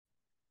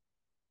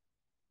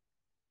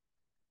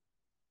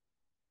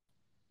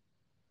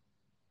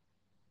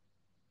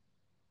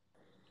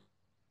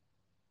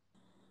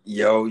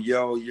Yo,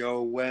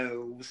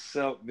 well, what's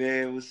up,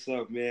 man? What's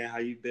up, man? How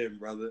you been,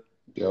 brother?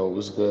 Yo,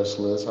 what's good,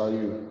 Sliz? How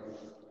you?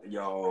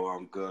 Yo,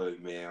 I'm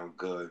good, man. I'm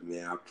good,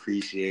 man. I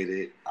appreciate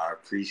it. I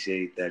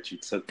appreciate that you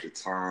took the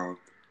time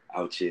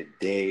out your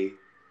day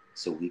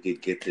so we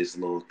could get this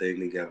little thing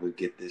together,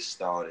 get this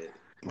started.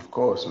 Of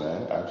course,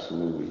 man.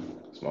 Absolutely.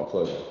 It's my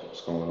pleasure.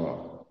 What's going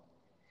on?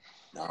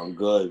 I'm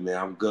good, man.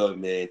 I'm good,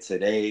 man.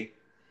 Today,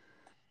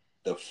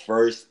 the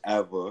first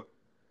ever,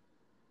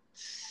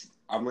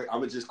 I'm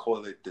gonna just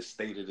call it the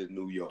state of the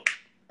New York.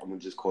 I'm gonna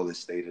just call it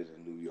state of the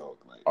New York.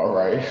 Like, All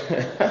right.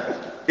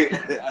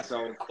 that's how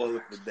I'm gonna call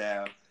it for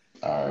now.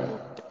 All We're right.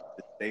 gonna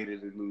the state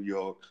of the New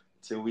York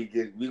till we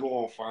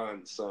gonna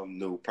find something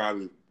new.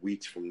 Probably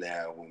weeks from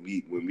now when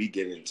we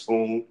get in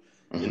tune,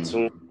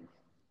 Mm-hmm.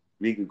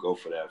 we could go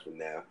for that for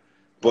now. Okay.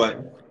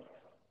 But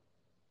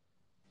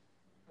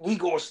we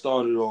gonna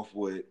start it off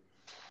with.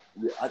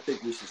 I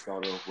think we should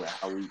start off with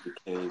how we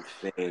became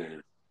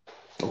fans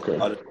Okay.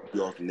 of the New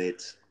York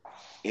Knicks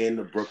and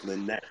the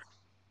Brooklyn Nets.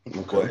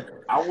 Okay.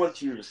 But I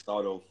want you to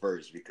start off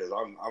first because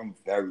I'm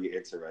very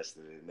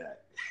interested in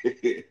that.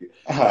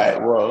 All I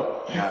right.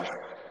 Well,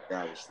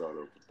 gotta start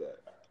off with that.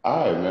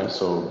 all right, man.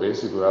 So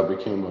basically, I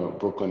became a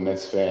Brooklyn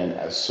Nets fan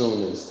as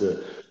soon as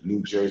the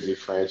New Jersey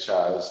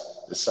franchise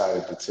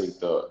decided to take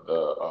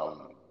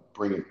the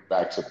bring it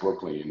back to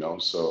Brooklyn.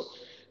 So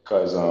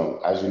because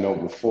as you know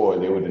before,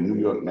 they were the New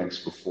York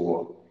Knicks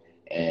before,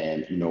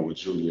 and with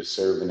Julius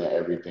Erving and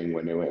everything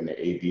when they were in the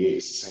ABA,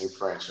 it's the same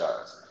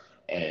franchise,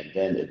 and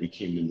then it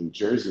became the New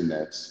Jersey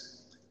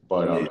Nets.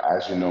 But Yeah.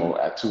 as you know,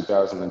 at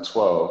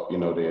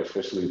 2012, they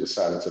officially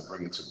decided to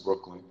bring it to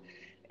Brooklyn,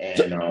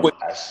 So, and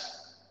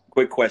as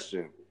quick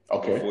question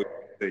okay. before you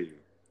continue.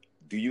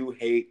 Do you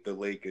hate the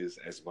Lakers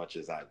as much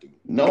as I do?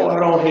 No, Because I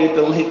don't hate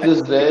the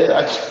Lakers, man.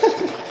 I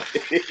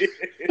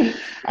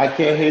I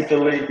can't hate the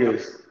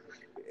Lakers.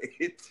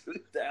 in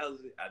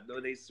 2000, I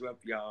know they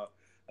swept y'all.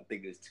 I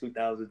think it's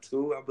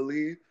 2002, I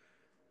believe.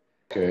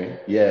 Okay,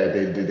 yeah,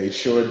 they did. They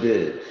sure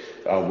did.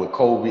 With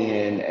Kobe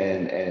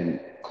and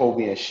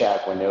Kobe and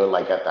Shaq when they were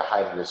like at the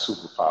height of their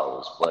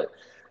superpowers. But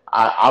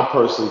I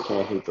personally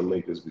can't hate the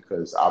Lakers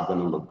because I've been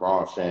a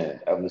LeBron fan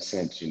ever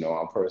since.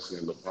 I'm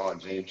personally a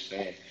LeBron James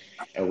fan,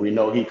 and we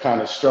know he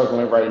kind of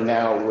struggling right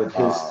now with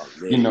his, Oh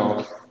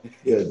man,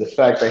 the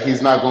fact that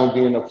he's not going to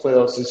be in the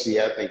playoffs this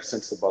year. I think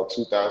since about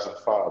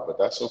 2005, but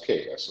that's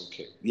okay. That's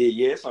okay.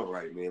 yeah, it's all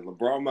right, man.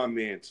 LeBron, my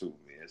man too,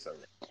 man. It's all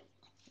right.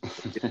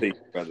 What you think,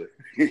 brother?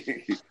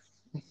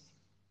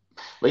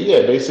 But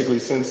yeah, basically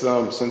since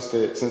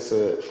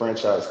the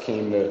franchise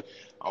came to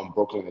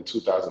Brooklyn in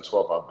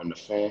 2012, I've been a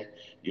fan.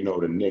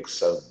 The Knicks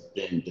have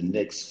been the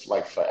Knicks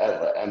like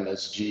forever.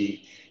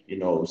 MSG,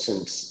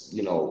 since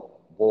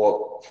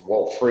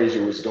Walt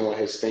Frazier was doing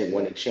his thing,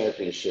 winning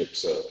championships.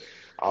 So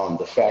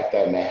the fact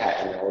that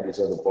Manhattan and all these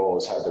other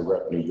balls had to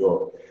rep New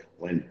York.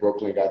 When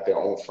Brooklyn got their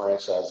own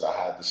franchise, I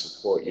had to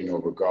support,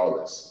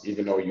 regardless.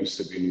 Even though it used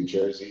to be New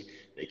Jersey,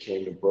 they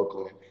came to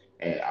Brooklyn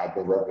and I've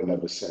been repping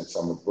ever since.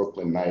 I'm a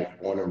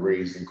Brooklynite, born and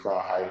raised in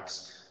Crown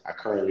Heights. I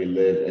currently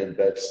live in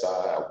Bed-Stuy.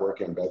 I work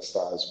in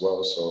Bed-Stuy as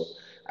well, so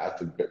I have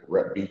to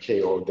rep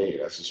BK all day.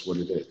 That's just what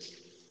it is.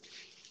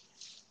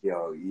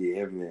 Yo,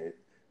 yeah, man.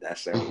 That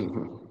sounds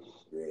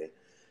man.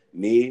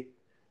 Me,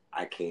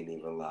 I can't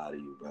even lie to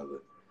you,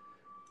 brother.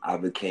 I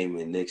became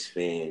a Knicks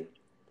fan.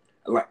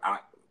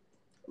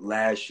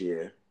 Last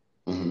year,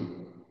 Hmm.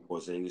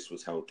 Porzingis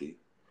was healthy.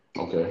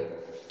 Okay.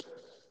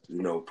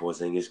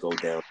 Porzingis go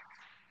down,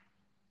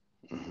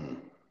 Hmm.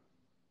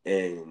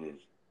 and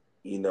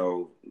you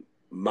know,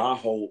 my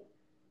hope.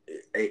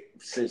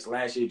 Since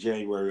last year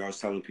January, I was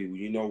telling people,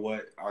 you know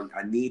what?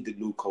 I need the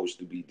new coach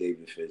to be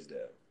David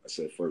Fizdale. I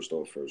said first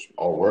off, first one.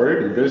 Oh,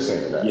 word? You've been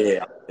saying Yeah,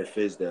 that. I said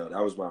Fizdale.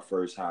 That was my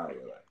first hire,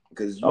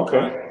 because you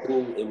kind Okay. of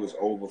knew it was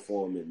over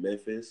for him in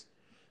Memphis.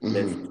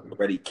 Memphis Hmm.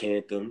 already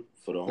canned him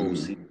for the whole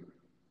season. Hmm.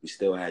 We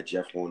still had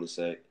Jeff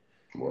Hornacek.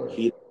 Word.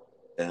 He didn't know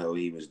what the hell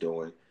he was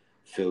doing.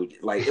 Phil,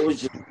 like it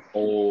was just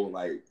all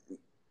like,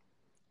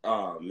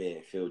 oh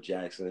man, Phil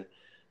Jackson.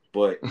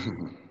 But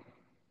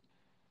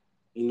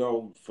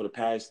for the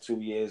past 2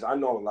 years, I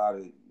know a lot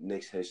of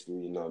Knicks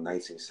history.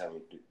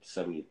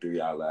 1973,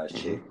 our last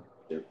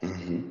championship.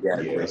 Hmm. We had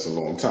a Yeah, great that's a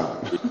long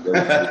time.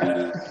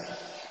 Jersey,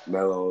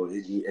 Melo.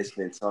 It's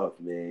been tough,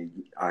 man.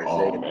 Isaiah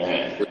Oh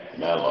man,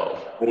 mellow.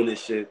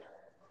 ownership.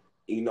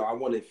 I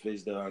wanted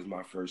Fizdale as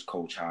my first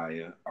coach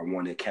hire. I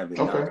wanted Kevin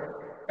Okay. Knox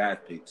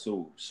draft pick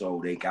too.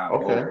 So they got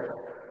both.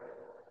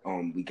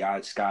 Okay. We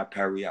got Scott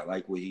Perry. I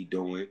like what he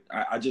doing.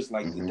 I just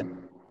like the Hmm.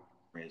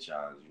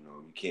 franchise.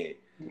 You can't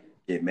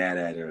get mad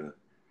at a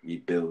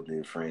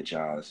rebuilding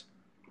franchise.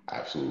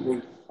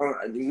 Absolutely.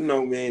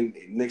 Man,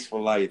 Knicks for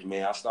life,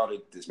 man. I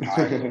started this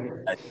podcast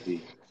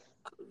actually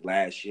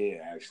last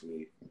year.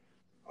 Actually,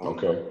 um,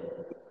 Okay.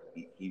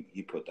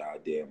 he put the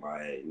idea in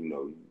my head.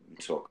 You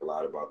talk a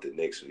lot about the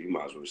Knicks, so you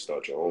might as well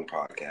start your own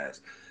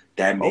podcast.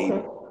 That made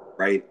Okay.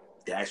 right.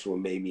 That's what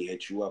made me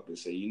hit you up and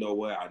say, you know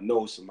what? I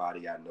know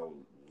somebody I know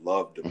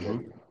love the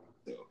Brooklyn.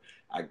 Hmm. So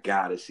I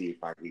gotta see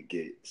if I could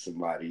get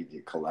somebody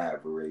to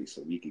collaborate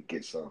so we could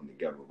get something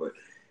together. But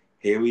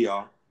here we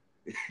are.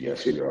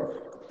 Yes, we are.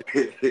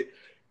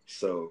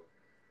 So,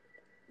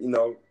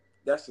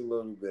 that's a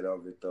little bit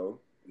of it, though.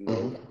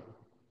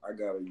 I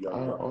got a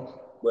young roster,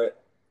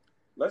 but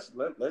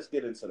let's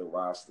get into the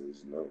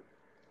rosters.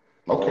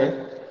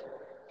 Okay.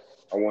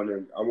 I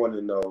want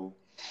to know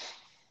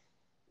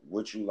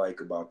what you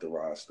like about the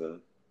roster,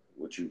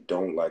 what you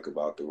don't like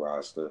about the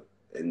roster,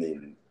 and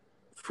then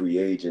free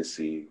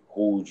agency.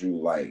 Who would you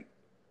like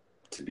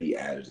to be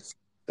added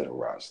to the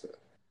roster?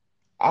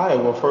 All right.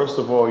 Well, first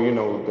of all,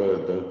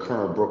 the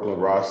current Brooklyn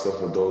roster.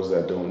 For those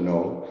that don't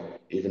know,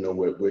 even though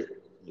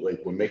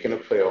we're making a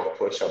playoff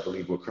push, I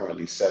believe we're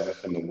currently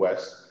seventh in the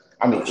West.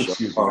 I mean, Sure.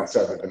 excuse me, not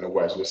seventh in the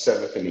West. We're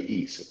seventh in the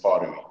East.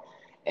 Pardon me.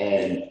 Yeah.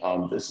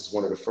 And this is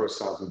one of the first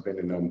times we've been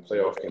in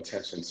playoff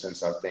contention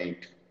since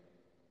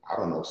I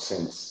don't know,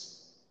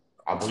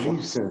 I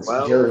believe since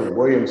 12? Darren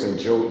Williams and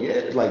Joe,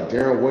 yeah, like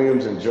Darren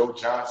Williams and Joe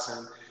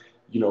Johnson,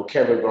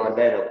 Kevin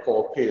Garnett and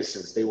Paul Pierce,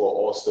 since they were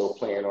all still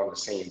playing on the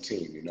same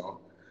team. Yeah.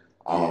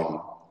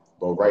 Um,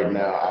 but right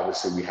now,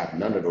 obviously, we have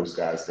none of those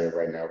guys there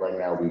right now. Right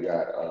now, we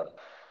got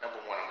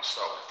number one. I'm gonna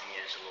start with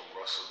D'Angelo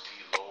Russell,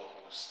 D'Lo,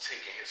 who's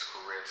taking his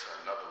career to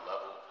another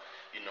level.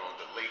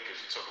 The Lakers.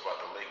 You talk about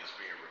the Lakers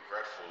being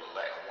regretful of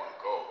letting one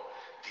go.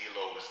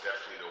 D'Lo was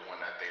definitely the one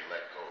that they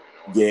let go. You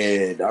know what I'm Yeah,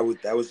 saying?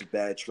 that was a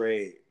bad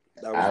trade.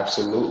 That was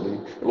Absolutely.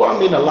 Well, I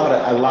mean, a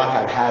lot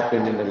had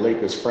happened in the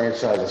Lakers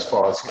franchise as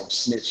far as him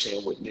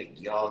snitching with Nick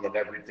Young and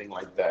everything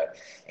like that.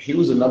 He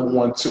was a number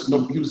one, two,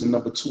 no, he was a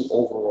number two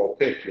overall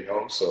pick,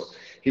 so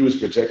he was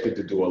projected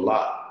to do a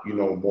lot,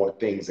 more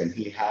things than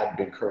he had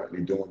been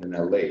currently doing in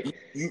LA. you, you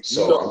you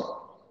So know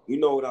you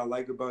know what I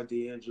like about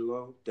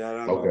D'Angelo that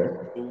I don't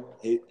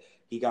okay.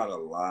 he got a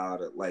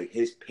lot of like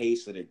his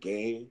pace of the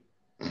game.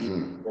 He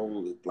Hmm.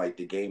 like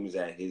the game is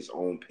at his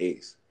own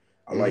pace.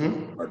 I like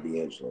Hmm. about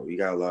D'Angelo. He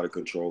got a lot of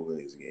control in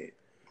his game.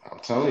 I'm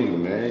telling you,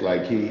 man.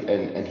 Like he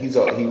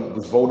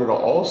was voted an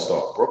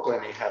All-Star.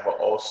 Brooklyn ain't have an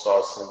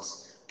All-Star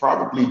since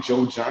probably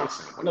Joe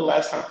Johnson. When the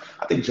last time?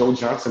 I think Joe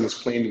Johnson is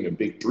playing in the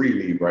Big Three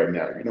league right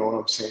now. You know what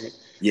I'm saying?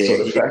 Yeah, So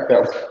the yeah. fact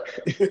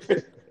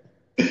that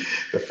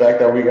the fact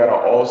that we got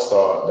an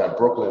All-Star, that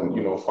Brooklyn,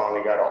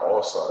 finally got an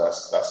All-Star,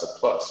 that's a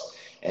plus.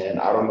 And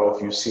I don't know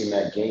if you've seen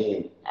that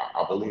game.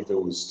 I believe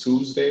it was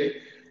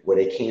Tuesday where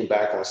they came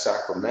back on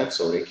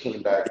Sacramento. They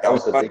came back. I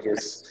was about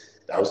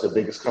That was the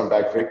biggest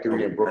comeback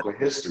victory in to, Brooklyn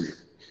history.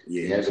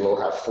 yeah. D'Angelo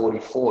had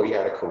 44. He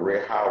had a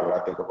career high with I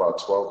think about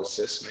 12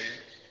 assists, man.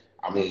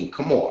 I mean,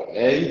 come on,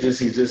 man.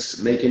 He's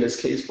just making his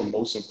case for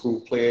most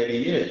improved player of the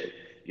year.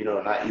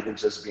 Not even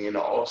just being an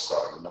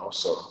all-star,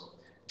 So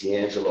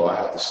D'Angelo, I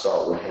have to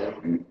start with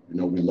him.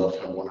 We love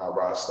him on our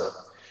roster.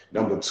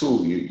 Number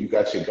two, you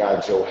got your guy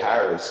Joe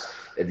Harris.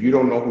 If you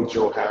don't know who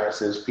Joe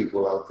Harris is,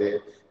 people out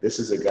there, this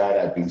is a guy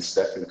that beat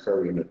Stephen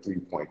Curry in the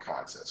three-point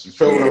contest. You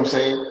feel what Yeah, I'm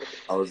saying?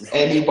 I was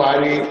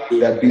Anybody yeah.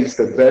 that beats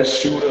the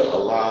best shooter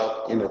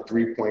alive in a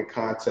three-point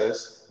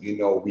contest,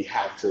 we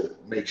have to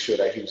make sure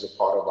that he was a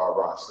part of our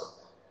roster.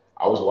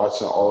 I was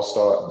watching the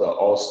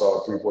All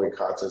Star three-point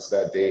contest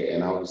that day,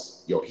 and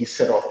he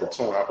set off the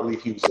tone. I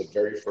believe he was the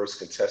very first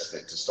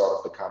contestant to start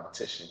off the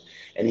competition,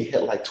 and he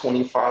hit like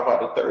 25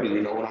 out of 30.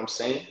 You know what I'm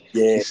saying? He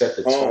Yeah. set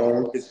the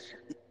Calm. tone.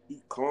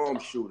 He calm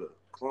shooter.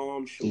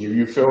 Calm shooter.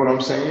 You feel what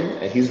I'm saying?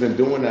 And he's been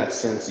doing that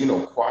since,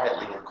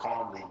 quietly and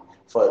calmly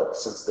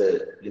since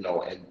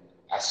and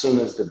as soon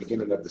as the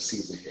beginning of the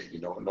season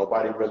hit,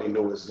 nobody really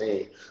knew his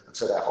name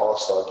until that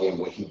All-Star game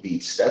when he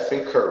beat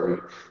Stephen Curry.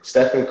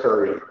 Stephen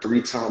Curry,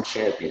 three-time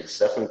champion.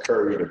 Stephen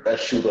Curry, the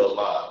best shooter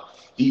alive.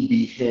 He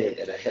beat him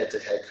in a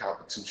head-to-head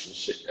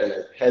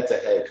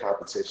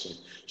competition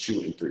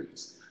shooting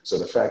threes. So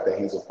the fact that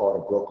he's a part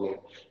of Brooklyn,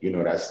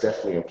 that's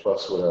definitely a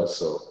plus with us.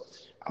 So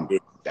Yeah.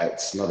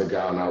 that's another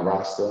guy on our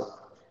roster.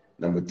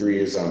 Number three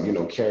is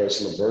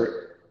Karis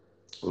LeVert.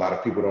 A lot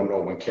of people don't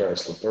know when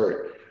Karis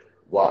LeVert,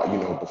 while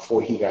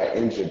before he got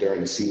injured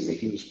during the season,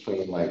 he was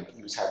playing like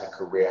he was having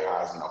career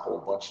highs and a whole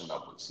bunch of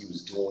numbers. He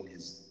was doing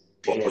his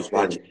I damn was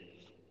watching. thing.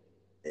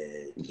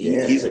 And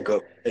he's a Yeah,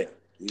 good player.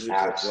 He's a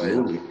good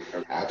player. absolutely,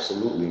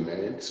 absolutely,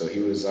 man. So he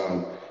was,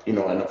 and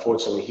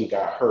unfortunately he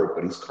got hurt,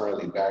 but he's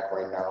currently back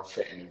right now,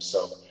 fitting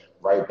himself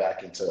right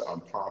back into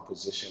prime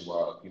position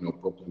while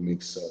Brooklyn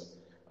makes a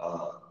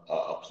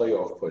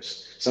playoff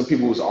push. Some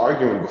people was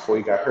arguing before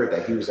he got hurt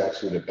that he was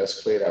actually the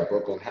best player that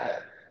Brooklyn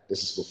had.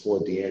 This is before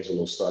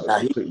D'Angelo started Now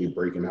he completely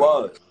breaking out.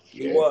 was.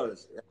 He Yeah,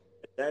 was. At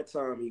that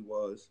time he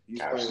was.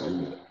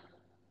 absolutely,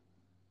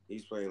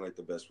 He's playing like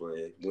the best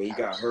player. When he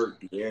got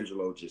absolutely, hurt,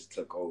 D'Angelo just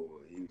took over.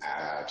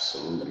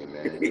 absolutely,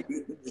 man. He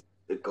just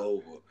took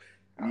over.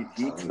 I'm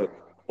He telling you. took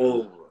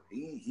over.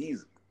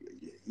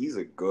 He's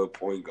a good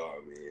point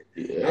guard, man.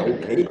 I Yeah,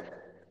 would man.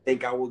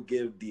 think I would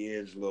give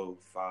D'Angelo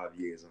 5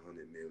 years,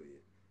 100 million.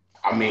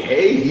 I mean,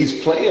 hey,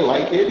 he's playing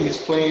like it. He's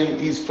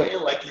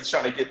playing like he's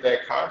trying to get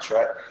that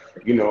contract.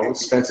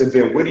 Spencer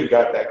Dinwiddie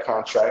got that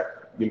contract.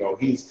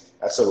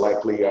 That's a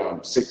likely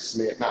six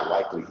man, not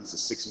likely. He's a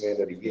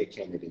six-man of the year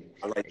candidate.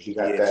 I like He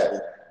got yeah,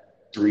 that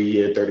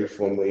 3-year,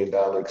 $34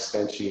 million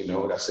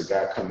extension. That's a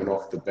guy coming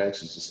off the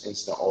bench. It's just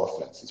instant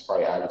offense. He's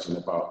probably averaging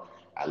about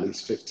at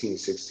least 15,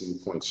 16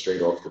 points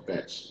straight off the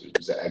bench. It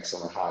was an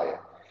excellent hire.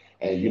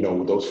 And,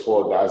 with those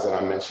four guys that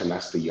I mentioned,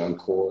 that's the young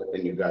core.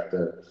 And you got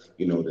the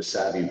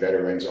savvy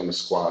veterans on the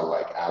squad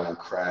like Alan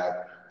Crabb,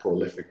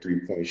 prolific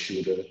three-point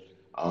shooter.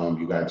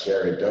 You got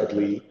Jared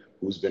Dudley,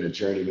 who's been a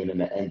journeyman in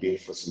the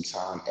NBA for some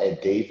time.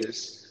 Ed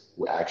Davis,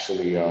 who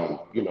actually,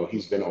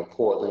 he's been on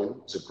Portland.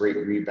 He's a great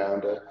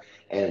rebounder.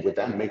 And with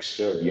that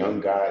mixture of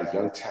young guys,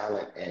 young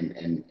talent,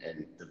 and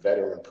the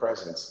veteran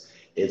presence,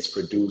 it's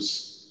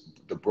produced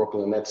the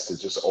Brooklyn Nets to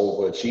just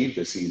overachieve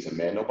this season,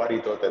 man. Nobody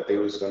thought that they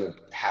was going to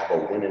have a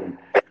winning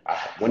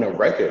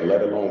record,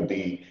 let alone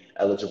be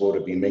eligible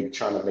to be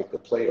trying to make the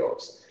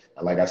playoffs.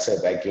 And like I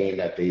said, that game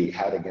that they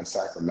had against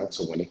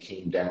Sacramento, when it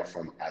came down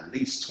from at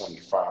least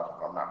 25,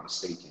 if I'm not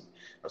mistaken,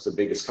 that's the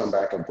biggest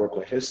comeback in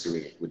Brooklyn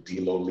history, with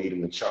D'Lo leading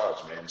the charge,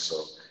 man.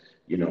 So,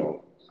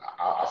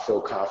 I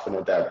feel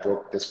confident that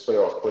this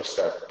playoff push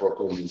that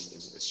Brooklyn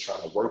is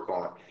trying to work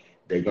on,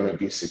 they're going to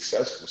be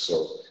successful.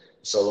 So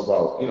it's all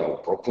about,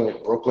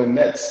 Brooklyn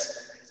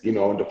Nets, in the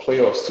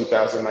playoffs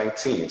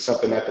 2019,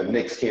 something that the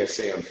Knicks can't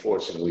say,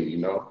 unfortunately,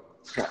 Nah.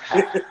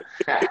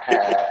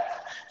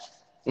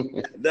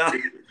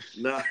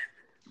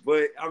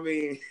 But I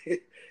mean,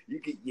 you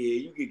could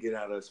get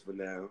out of us for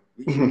now.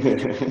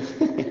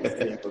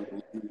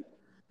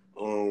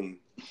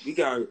 We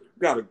got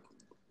a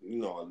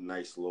a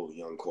nice little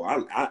young core.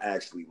 I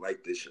actually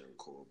like this young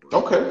core. But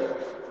Okay.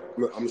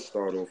 I'm gonna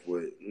start off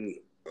with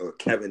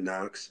Kevin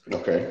Knox.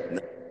 Okay.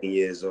 19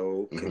 years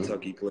old,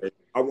 Kentucky player.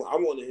 I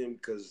wanted him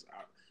because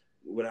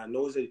what I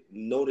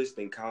noticed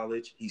in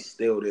college, he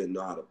still didn't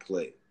know how to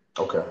play.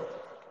 Okay.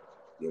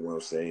 You know what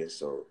I'm saying?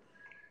 So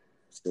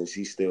since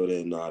he still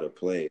didn't know how to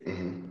play,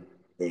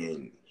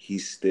 and he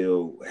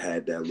still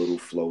had that little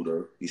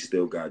floater, he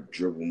still got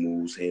dribble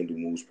moves, handle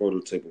moves,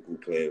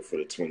 prototypical player for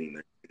the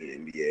 2019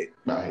 NBA.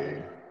 I hear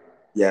you.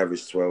 He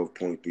averaged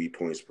 12.3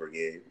 points per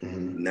game.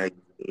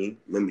 19.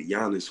 Remember,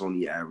 Giannis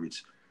only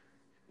averaged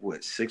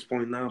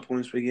 6.9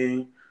 points per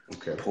game.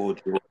 Okay. Paul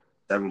George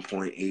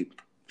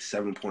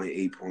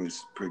 7.8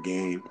 points per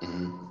game.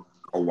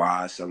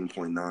 Kawhi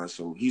 7.9.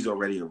 So he's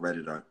already a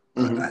redditor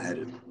ahead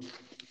of him.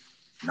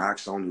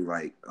 Knox only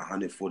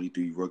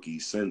 143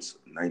 rookies since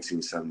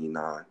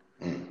 1979.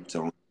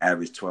 So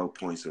averaged 12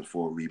 points and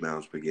 4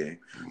 rebounds per game.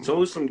 So it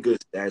was some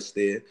good stats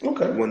there.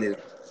 Okay. One of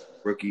the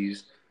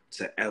rookies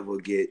to ever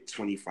get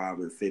 25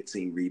 and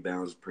 15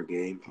 rebounds per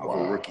game of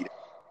a rookie,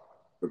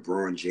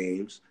 LeBron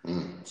James.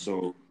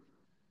 So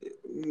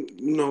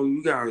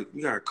you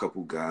got a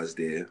couple guys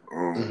there.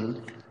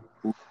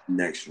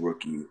 Next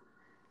rookie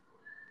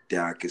that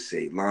I could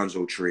say,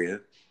 Lonzo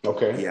Trier.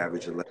 Okay. He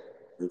averaged 11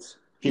 points.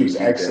 He was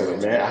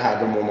excellent, man. I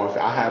had him on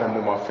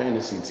my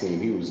fantasy team.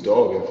 He was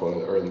dogging for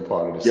the early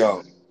part of the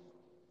season.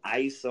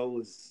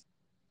 ISO is.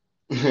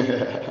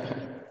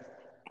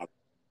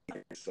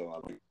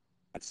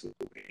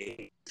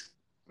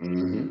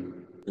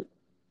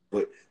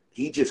 But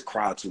he just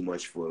cried too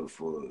much for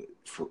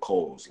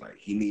calls. Like,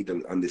 he need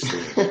to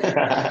understand.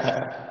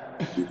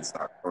 He need to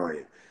stop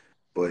crying.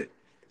 But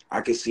I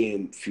could see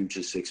him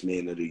future 6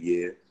 man of the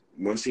year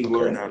once he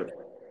learn how to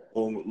a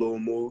little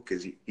more,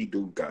 because he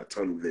do got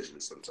tunnel vision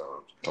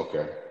sometimes.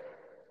 Okay.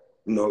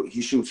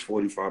 He shoots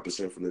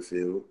 45% from the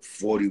field,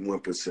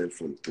 41%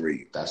 from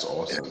 3. That's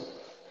awesome.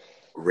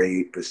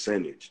 Great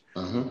percentage.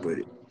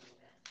 But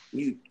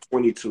he's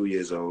 22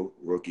 years old,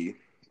 rookie.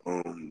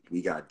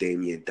 We got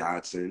Damian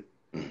Dotson,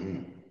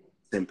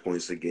 10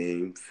 points a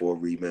game, 4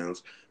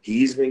 rebounds.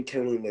 He's been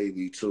killing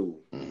lately too.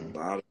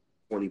 About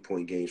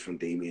 20-point games from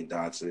Damian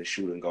Dotson,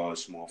 shooting guard,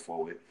 small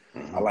forward.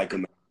 I like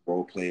him as a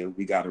role player.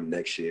 We got him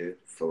next year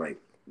for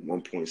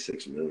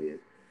 $1.6 million.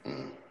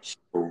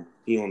 So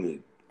he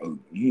only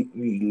you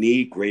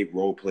need great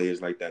role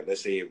players like that.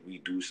 Let's say if we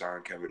do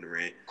sign Kevin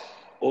Durant,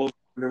 or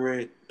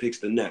Durant picks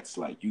the Nets,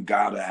 you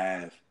gotta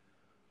have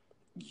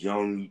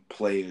young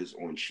players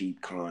on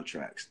cheap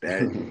contracts.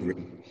 That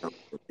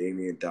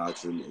Damian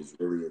Dotson is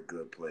really a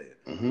good player.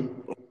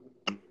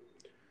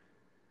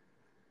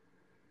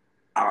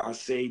 I'll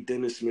say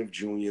Dennis Smith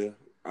Jr.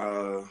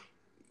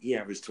 He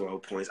averaged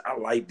 12 points. I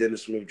like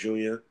Dennis Smith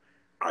Jr.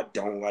 I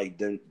don't like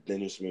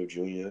Dennis Smith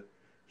Jr.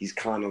 He's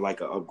kind of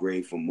like an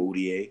upgrade from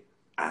Moutier.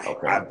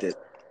 I did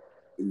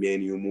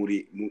Emmanuel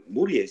Moutier.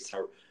 Moutier's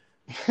terrible.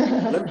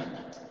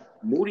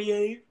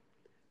 Moutier,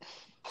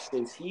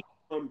 since he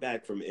come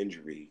back from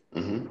injury,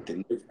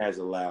 the Knicks has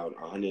allowed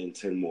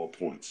 110 more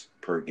points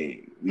per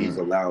game. We've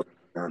allowed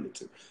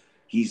 92.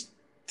 He's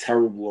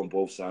terrible on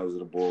both sides of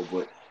the ball,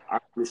 but I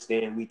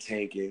understand we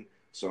tanking,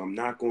 so I'm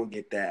not going to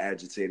get that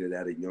agitated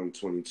at a young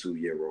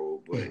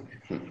 22-year-old. But,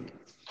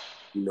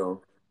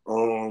 you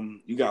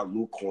got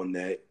Luke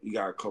Cornett. You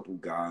got a couple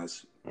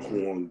guys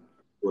who on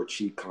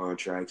cheap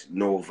contracts.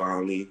 Noah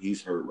Vonleh,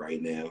 he's hurt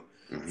right now.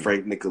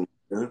 Frank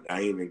Ntilikina, I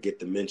didn't even get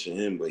to mention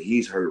him, but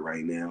he's hurt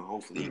right now.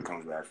 Hopefully he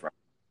comes back Friday,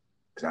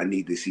 because I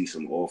need to see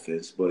some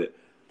offense. But,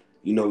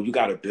 you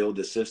got to build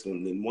the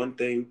system. And one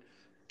thing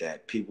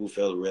that people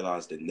fail to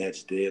realize the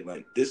Nets did,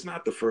 this is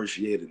not the first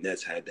year the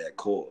Nets had that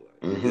core.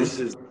 This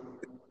is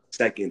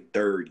second,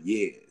 third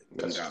year.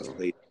 Those guys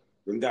played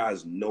them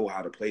guys know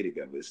how to play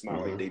together. It's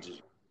not like they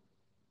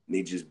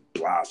just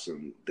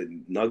blossom.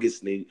 The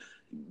Nuggets, you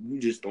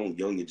just don't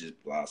young and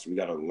just blossom. We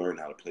got to learn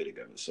how to play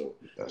together. So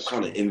That's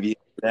I'm kind of envious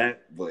of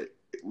that, but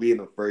we in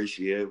the first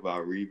year of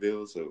our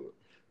rebuild, so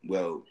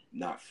well,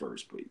 not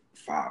first, but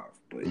 5.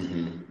 But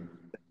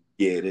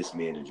yeah, this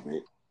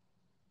management.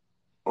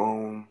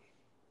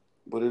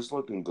 But it's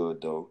looking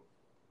good though.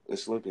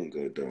 It's looking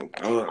good though.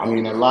 I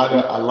mean, a lot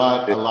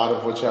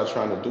of what y'all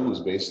trying to do is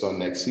based on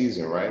next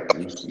season, right?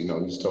 You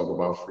just talk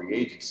about free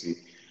agency.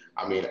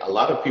 I mean, a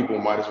lot of people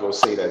might as well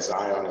say that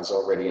Zion is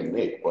already a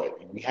Knick,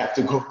 but we have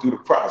to go through the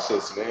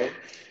process, man.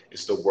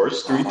 It's the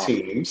worst three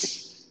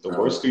teams. The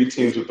worst three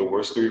teams with the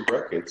worst three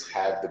records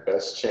have the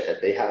best chance.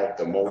 They have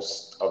the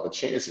most of a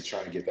chance of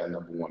trying to get that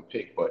number 1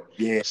 pick, but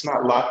yeah, it's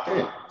not locked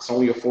in. It's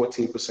only a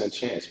 14%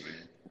 chance,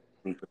 man.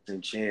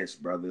 1% chance,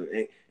 brother.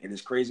 And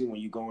it's crazy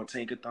when you go on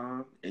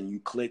Tankathon and you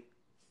click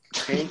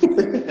tank, you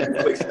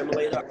click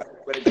simulator. I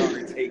swear to God,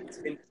 it takes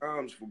 10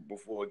 times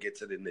before it gets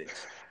to the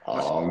Knicks.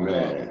 Oh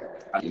man,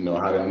 you know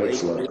how the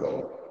Knicks look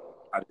though.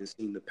 I just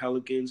seen the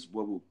Pelicans.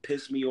 What will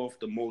piss me off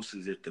the most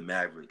is if the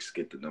Mavericks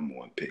get the number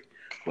 1 pick.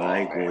 But I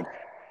ain't going.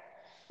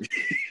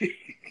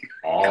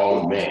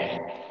 Oh man,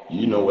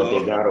 you know what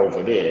they got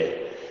over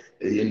there.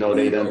 You know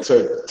they done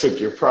took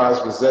your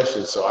prized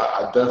possession, so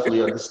I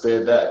definitely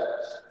understand that.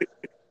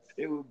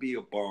 It would be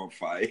a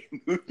bonfire.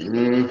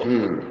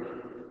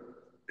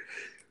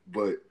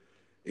 But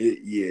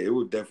it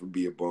would definitely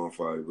be a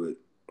bonfire. But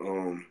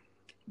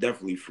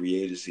definitely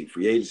free agency.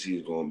 Free agency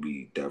is going to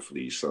be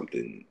definitely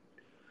something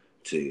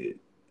to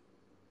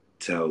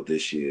tell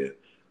this year.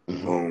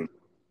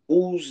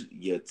 Who's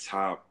your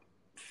top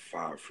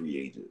 5 free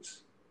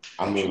agents?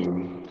 I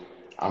mean,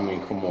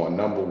 come on.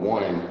 Number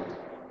one,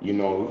 who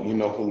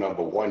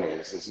number one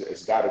is.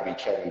 It's got to be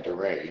Kevin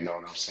Durant. You know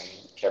what I'm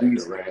saying? Kevin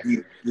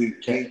Durant.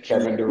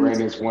 Kevin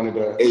Durant is one of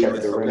the.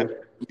 Kevin Durant.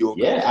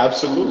 Yeah,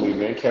 absolutely,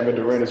 man. Kevin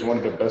Durant is one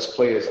of the best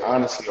players,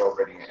 honestly,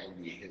 already in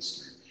NBA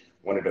history.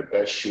 One of the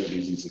best shooters.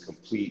 He's a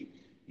complete,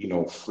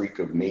 freak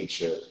of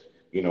nature.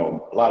 A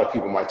lot of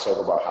people might talk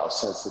about how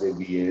sensitive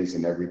he is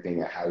and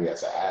everything and how he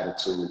has an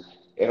attitude.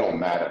 It don't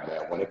matter,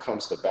 man. When it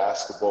comes to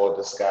basketball,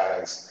 this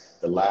guy's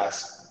the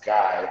last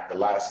guy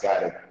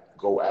to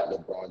go at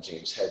LeBron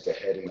James head to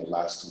head in the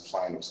last 2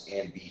 finals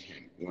and beat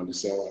him. You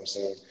understand what I'm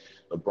saying?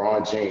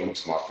 LeBron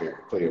James, my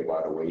favorite player,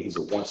 by the way. He's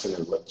a once in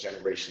a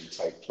generation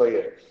type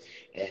player.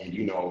 And,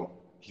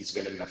 he's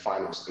been in the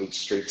finals 8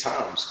 straight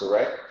times,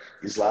 correct?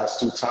 These last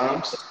 2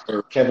 times,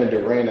 Kevin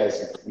Durant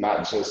has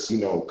not just,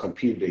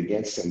 competed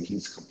against him,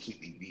 he's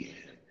completely beaten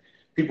him.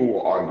 People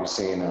will argue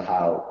saying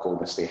how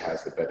Golden State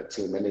has the better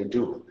team, and they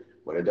do.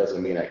 But it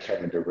doesn't mean that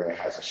Kevin Durant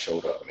hasn't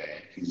showed up,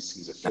 man.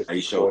 He's a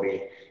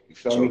 50-40. You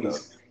feel me?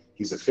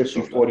 He's a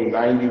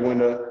 50-40-90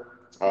 winner,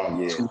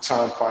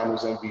 2-time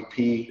Finals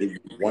MVP,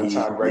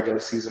 1-time regular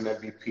season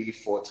MVP,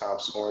 4-time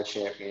scoring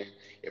champion.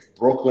 If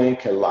Brooklyn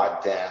can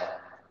lock down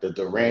the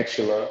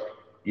Durantula,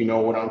 you know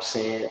what I'm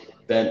saying?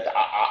 Then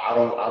I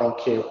don't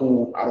care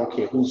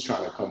who's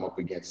trying to come up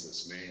against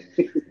us, man.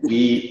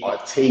 We are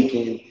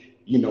taking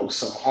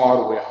some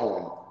hardware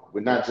home.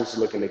 We're not just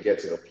looking to get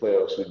to the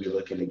playoffs. We'd be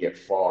looking to get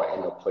far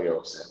in the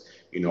playoffs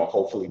and,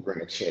 hopefully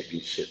bring a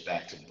championship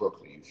back to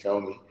Brooklyn. You feel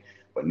me?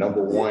 But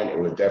number 1, it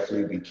would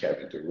definitely be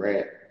Kevin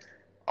Durant.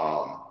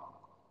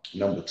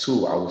 Number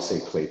 2, I would say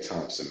Klay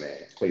Thompson,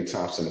 man. Klay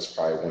Thompson is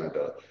probably one of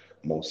the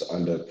most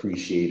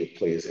underappreciated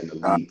players in the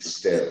league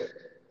still.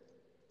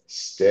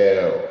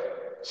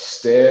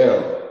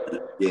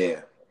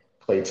 Yeah.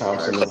 Klay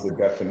Thompson is the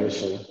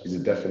definition. He's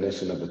the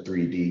definition of a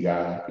 3D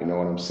guy. You know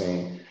what I'm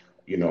saying?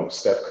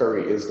 Steph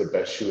Curry is the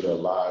best shooter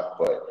alive,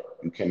 but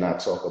you cannot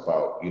talk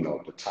about,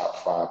 the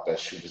top 5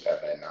 best shooters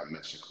ever and not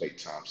mention Klay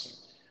Thompson.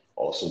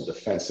 Also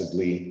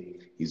defensively,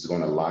 he's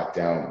most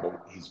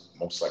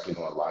likely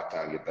going to lock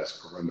down your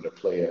best perimeter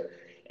player,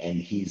 and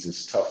he's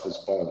as tough as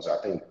bones. I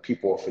think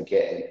people are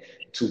forgetting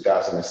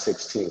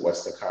 2016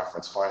 Western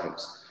Conference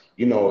Finals.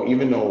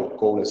 Even though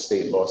Golden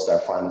State lost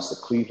that finals to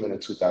Cleveland in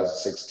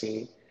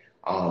 2016,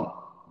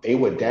 they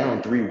were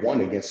down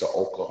 3-1 against the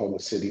Oklahoma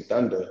City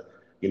Thunder,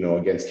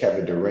 against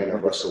Kevin Durant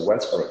and Russell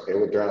Westbrook. They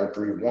were down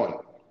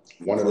 3-1.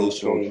 One of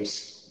those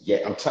games,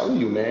 I'm telling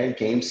you, man,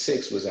 Game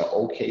 6 was in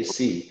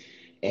OKC,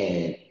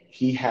 and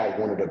he had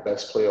one of the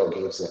best playoff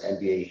games in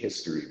NBA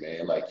history,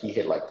 man. Like,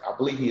 I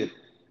believe he had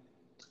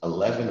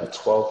 11 or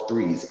 12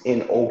 threes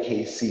in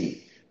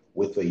OKC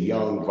with a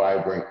young,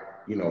 vibrant,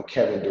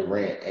 Kevin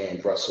Durant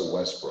and Russell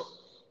Westbrook.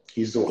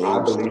 I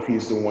believe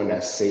he's the one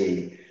that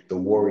saved the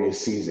Warriors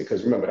season.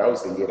 Because remember, that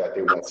was the year that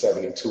they went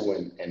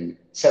 72 and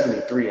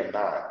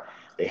 73-9.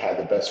 They had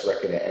the best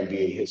record in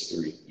NBA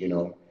history,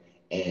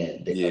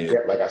 And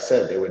again, like I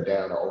said, they were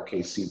down to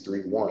OKC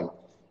 3-1.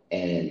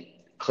 And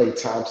Klay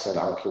Thompson,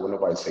 I don't care what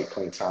nobody say,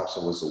 Klay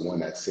Thompson was the one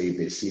that saved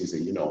their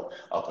season,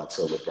 up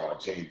until LeBron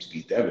James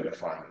beat them in the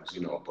finals,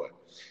 But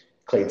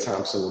Klay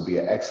Thompson will be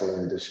an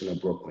excellent addition to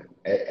Brooklyn.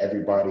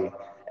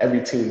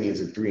 Every team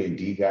needs a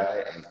 3-and-D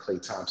guy, and Klay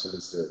Thompson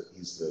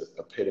he's the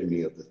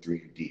epitome of the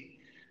 3-and-D.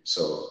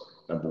 So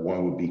number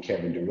 1 would be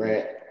Kevin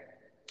Durant.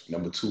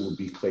 Number two would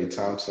be Klay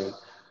Thompson.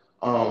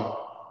 Um,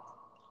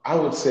 I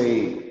would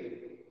say,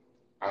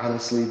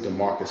 honestly,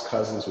 DeMarcus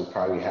Cousins would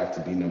probably have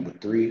to be number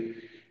three.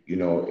 You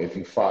know, if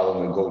you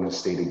follow in Golden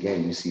State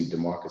again, you see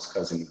DeMarcus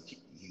Cousins.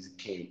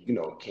 He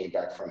came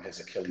back from his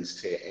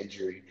Achilles tear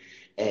injury,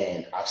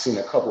 and I've seen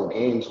a couple of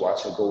games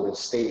watching Golden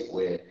State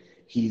where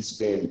he's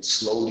been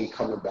slowly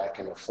coming back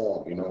into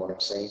form. You know what I'm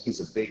saying? He's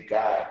a big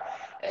guy,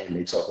 and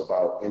they talk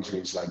about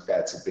injuries like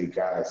that to big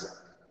guys.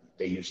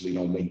 They usually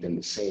don't make them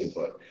the same,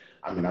 but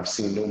I mean, I've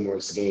seen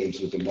numerous games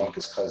with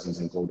DeMarcus Cousins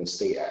and Golden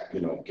State,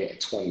 getting 20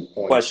 Question,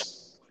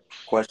 points.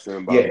 question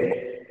about Yeah.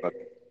 DeMarcus.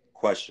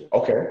 Question.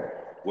 Okay.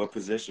 What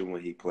position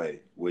would he play?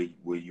 Were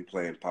you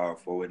playing power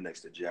forward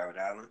next to Jared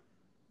Allen?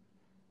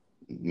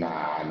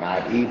 Nah,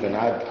 not even.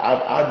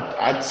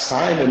 I'd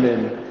sign him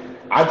in.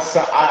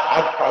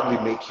 I'd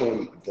probably make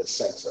him the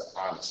center,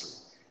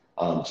 honestly.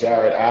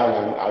 Jared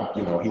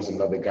Allen, he's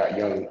another guy,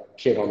 young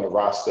kid on the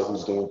roster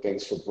who's doing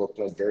things for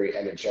Brooklyn. Very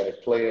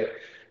energetic player.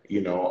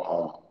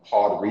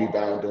 Hard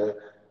rebounder.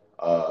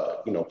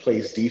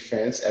 Plays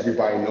defense.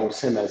 Everybody knows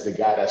him as the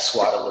guy that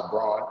swatted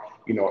LeBron.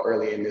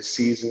 Early in this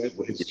season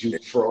with his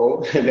juke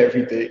fro and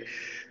everything.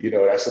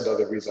 That's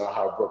another reason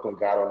how Brooklyn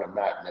got on the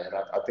map, man.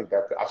 I think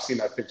that I've seen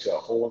that picture a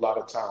whole lot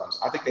of times.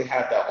 I think they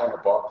have that on the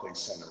Barclays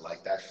Center,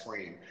 like that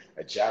frame.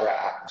 Jared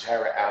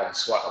Allen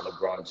swatting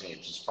LeBron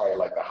James is probably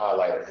like the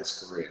highlight of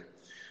his career.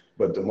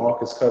 But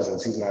DeMarcus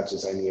Cousins, he's not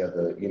just any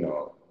other.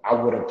 I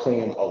wouldn't play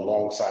him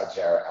alongside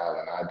Jared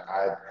Allen.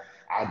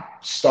 I'd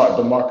start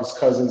DeMarcus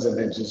Cousins and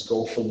then just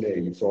go from there.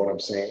 You feel what I'm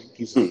saying?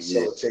 He's a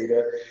Yeah.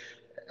 facilitator.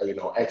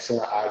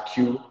 Excellent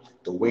IQ.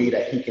 The way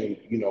that he can,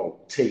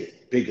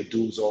 take bigger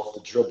dudes off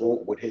the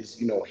dribble with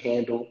his,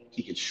 handle.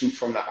 He can shoot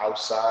from the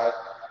outside.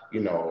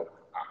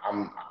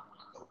 I'm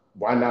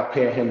why not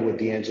pair him with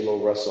D'Angelo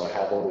Russell and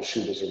have all the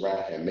shooters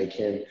around him? Make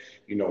him,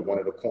 one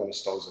of the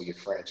cornerstones of your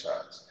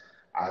franchise.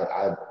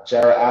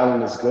 Jared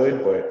Allen is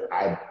good, but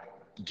I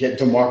get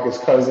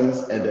DeMarcus Cousins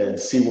and then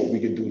see what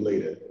we can do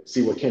later.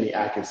 See what Kenny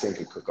Atkinson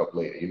can cook up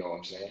later. You know what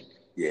I'm saying?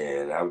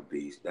 Yeah, that would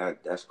be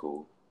that's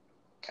cool.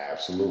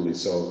 Absolutely.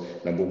 So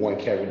number one,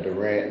 Kevin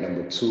Durant.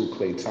 Number two,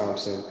 Klay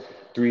Thompson.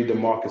 Three,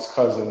 DeMarcus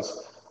Cousins.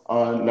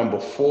 Number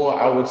four,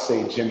 I would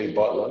say Jimmy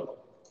Butler.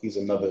 He's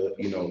another,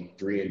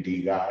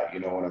 3-and-D guy. You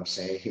know what I'm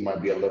saying? He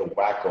might be a little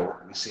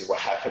wacko. We see what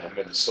happened in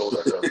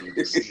Minnesota earlier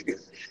this season.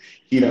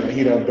 He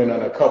done been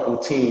on a couple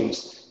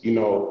teams,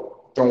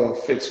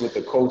 throwing fits with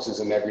the coaches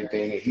and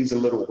everything. And he's a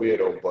little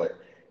weirdo, but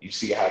you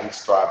see how he's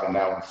thriving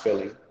now in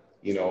Philly,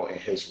 in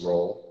his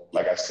role.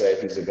 Like I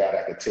said, he's a guy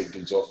that could take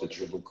dudes off the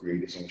dribble,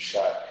 create his own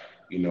shot.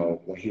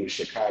 When he was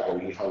Chicago,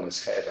 he hung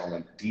his head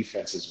on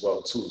defense as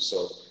well, too.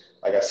 So,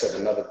 like I said,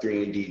 another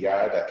 3-and-D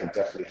guy that can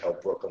definitely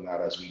help Brooklyn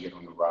out as we get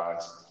on the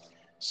rise.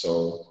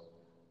 So,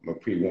 I'm going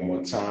to repeat one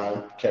more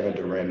time. Kevin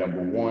Durant,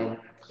 number one.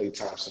 Klay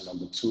Thompson,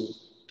 number two.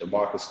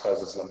 DeMarcus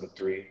Cousins, number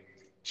three.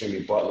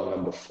 Jimmy Butler,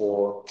 number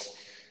four.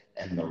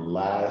 And the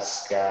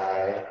last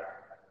guy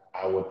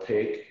I would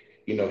pick,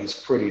 he's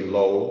pretty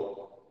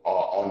low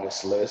on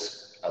this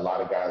list. A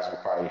lot of guys would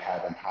probably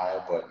have him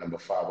higher, but number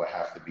five would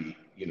have to be,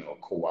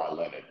 Kawhi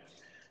Leonard.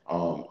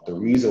 The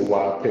reason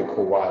why I pick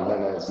Kawhi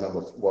Leonard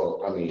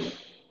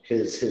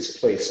is his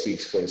play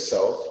speaks for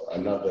itself.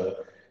 Another,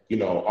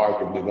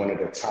 arguably one of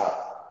the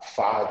top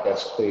five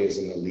best players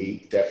in the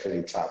league,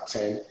 definitely top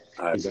 10.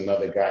 He's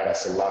another guy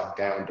that's a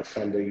lockdown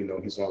defender.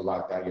 He's going to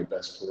lock down your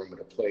best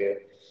perimeter player.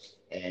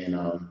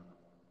 And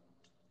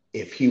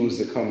if he was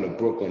to come to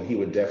Brooklyn, he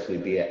would definitely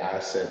be an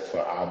asset for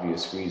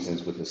obvious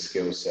reasons with his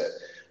skill set.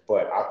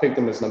 But I picked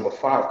him as number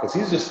five because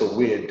he's just a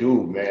weird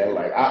dude, man.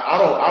 Like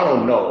I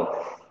don't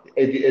know.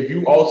 If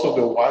you also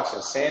been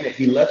watching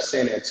he left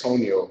San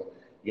Antonio,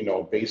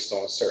 based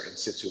on certain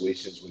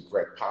situations with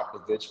Greg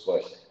Popovich.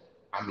 But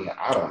I mean,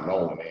 I don't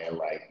know, man.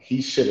 Like he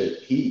should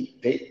have.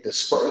 The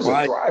Spurs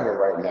are thriving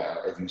right now.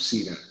 If you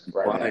see them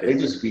right now, they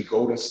just beat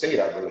Golden State,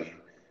 I believe.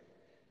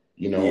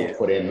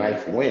 For their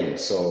ninth win.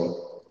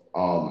 So.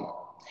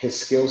 His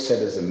skill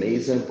set is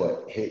amazing,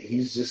 but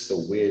he's just a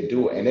weird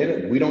dude.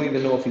 And we don't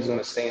even know if he's going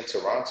to stay in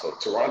Toronto.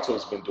 Toronto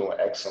has been doing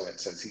excellent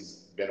since he's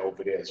been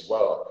over there as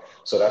well.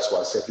 So that's why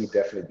I said he'd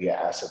definitely be an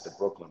asset to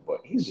Brooklyn. But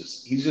he's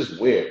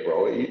just weird,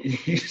 bro.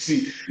 You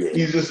see,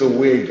 he's just a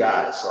weird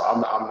guy. So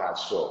I'm not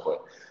sure.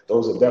 But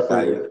those are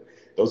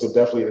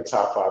definitely the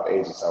top five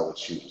agents I would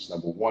choose.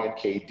 Number one,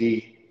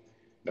 KD.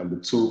 Number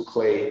two,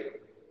 Klay.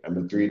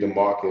 Number three,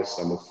 DeMarcus.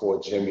 Number four,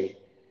 Jimmy.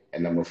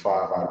 And number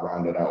five, I'd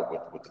round it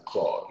out with the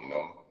Claw,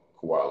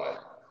 Kawhi Leonard.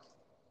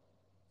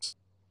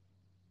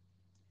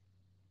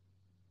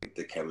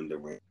 The Kevin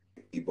Durant.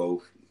 We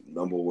both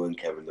number one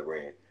Kevin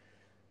Durant.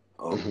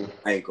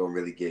 I ain't gonna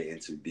really get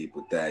into deep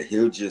with that.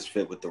 He'll just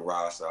fit with the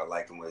roster. I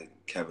like him with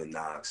Kevin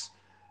Knox.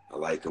 I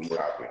like him with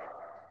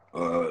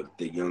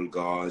the young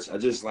guards. I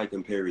just like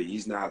him, period.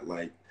 He's not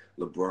like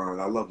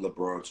LeBron. I love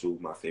LeBron too,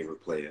 my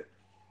favorite player.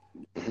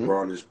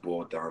 LeBron is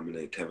ball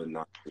dominant. Kevin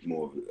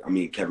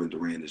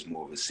Durant is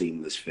more of a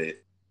seamless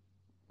fit.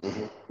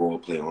 Ball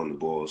player on the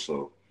ball.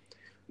 So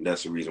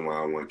that's the reason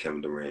why I want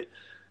Kevin Durant.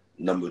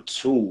 Number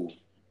two,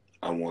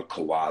 I want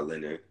Kawhi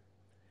Leonard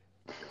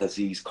because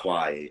he's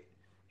quiet.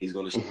 He's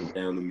gonna shut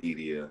down the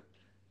media.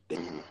 They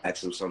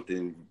ask him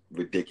something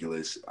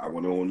ridiculous. I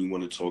only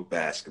want to talk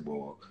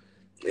basketball.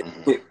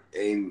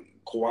 And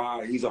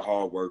Kawhi, he's a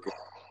hard worker,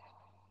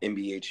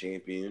 NBA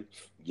champion,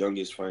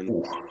 youngest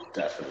finalist. Ooh,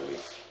 definitely.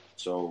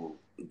 So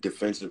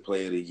defensive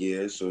player of the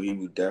year. So he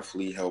would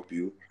definitely help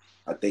you.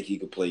 I think he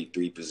could play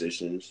 3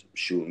 positions: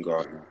 shooting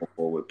guard,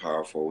 forward,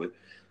 power forward.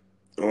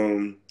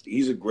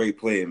 He's a great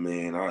player,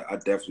 man. I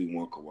definitely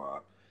want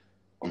Kawhi.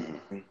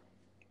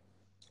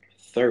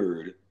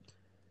 Third,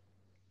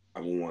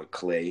 I want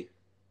Clay.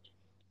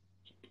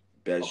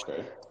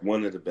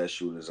 One of the best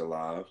shooters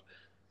alive.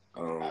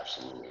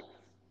 Absolutely.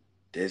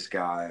 This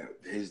guy,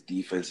 his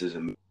defense is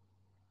amazing.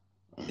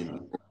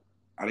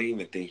 I didn't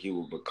even think he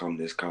would become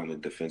this kind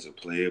of defensive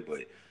player, but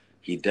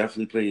he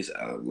definitely plays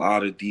a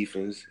lot of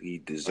defense. He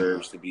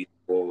deserves to be a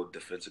full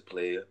defensive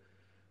player.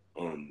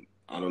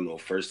 I don't know,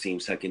 first team,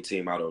 second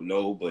team, I don't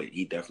know, but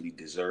he definitely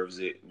deserves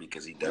it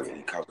because he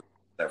definitely covered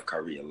Steph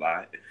Curry a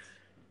lot.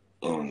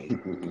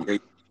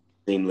 Great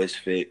seamless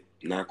fit.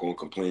 Not gonna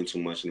complain too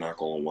much. Not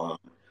gonna whine.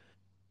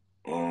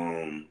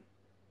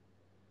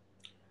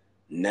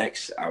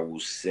 Next, I will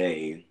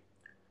say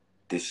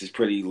this is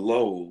pretty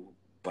low,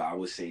 but I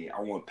would say I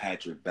want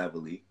Patrick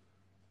Beverly.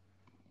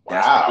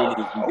 Wow.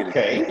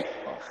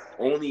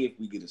 Only if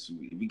we get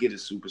a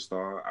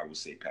superstar, I would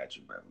say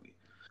Patrick Beverly.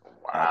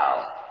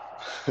 Wow.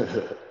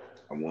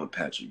 I want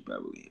Patrick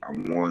Beverly. I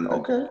want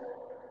a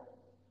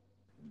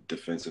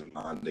defensive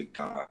minded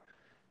guy.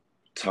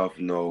 Tough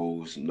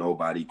nose.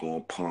 Nobody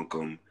gonna punk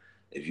him.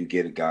 If you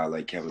get a guy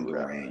like Kevin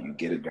Durant, you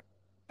get a guy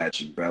like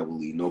Patrick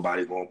Beverly.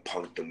 Nobody gonna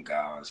punk them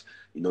guys.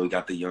 You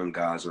got the young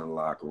guys in the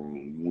locker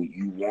room.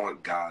 You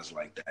want guys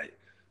like that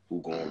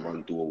who gonna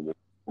run through a wall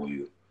for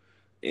you.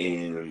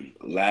 And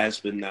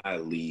last but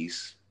not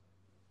least,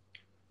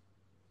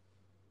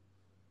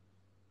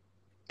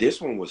 this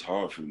one was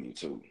hard for me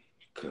too,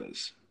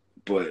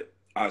 but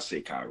I'll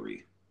say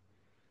Kyrie.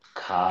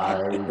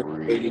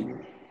 Kyrie.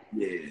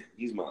 Yeah,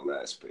 he's my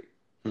last pick.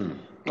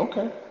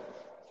 Okay.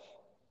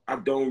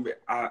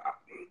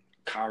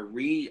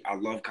 Kyrie, I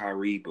love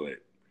Kyrie, but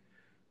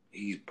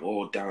he's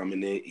ball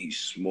dominant. He's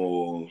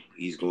small.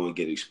 He's going to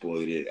get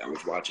exploited. I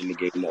was watching the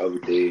game the other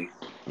day.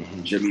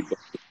 Jimmy Butler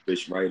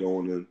pitched right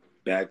on him,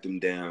 backed him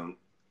down,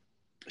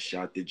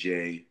 shot the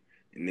J,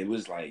 and it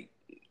was like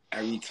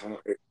every time.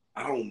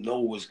 I don't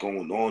know what's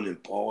going on in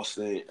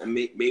Boston. I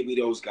mean, maybe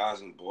those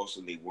guys in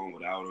Boston, they won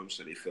without him,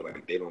 so they feel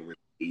like they don't really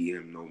need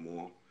him no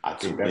more. I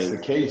think that's the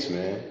case,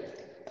 man.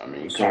 I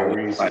mean,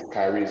 Kyrie's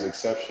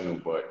exceptional,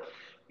 but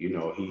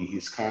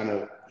he's kind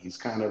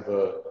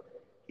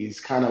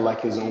of like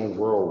his own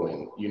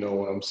whirlwind. You know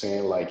what I'm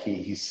saying? Like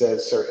he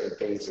says certain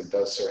things and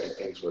does certain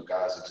things where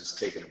guys are just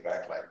taken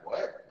aback, like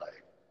what?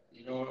 Like,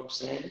 you know what I'm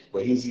saying?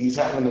 But he's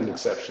having an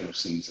exceptional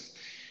season.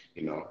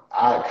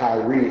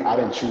 I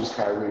didn't choose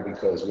Kyrie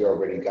because we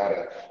already got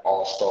an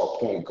all-star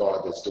point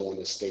guard that's doing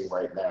this thing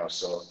right now.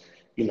 So,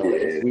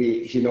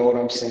 if you know what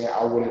I'm saying,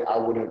 I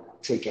wouldn't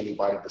take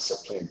anybody to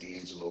supplant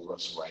D'Angelo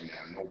Russell right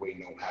now. No way,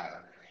 no how.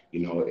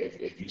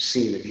 If you've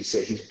seen it, he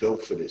said he's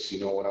built for this.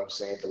 You know what I'm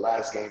saying? The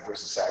last game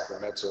versus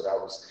Sacramento, that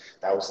was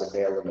the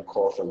nail in the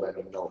coffin,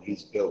 letting him know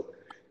he's built,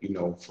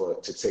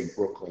 to take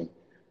Brooklyn,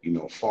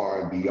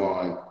 far and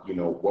beyond, what we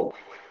were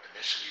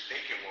initially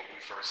thinking when we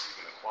first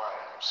even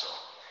acquired him. So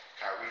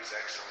Kyrie's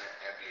excellent,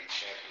 NBA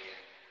champion,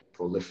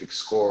 prolific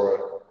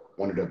scorer,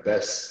 one of the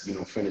best,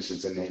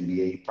 finishers in the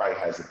NBA. He probably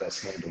has the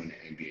best handle in the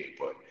NBA.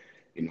 But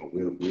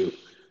we're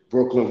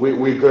Brooklyn,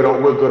 we're good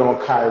on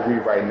Kyrie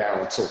right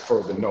now until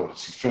further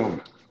notice. You feel me?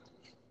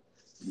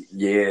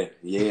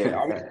 Yeah.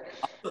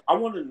 I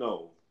want to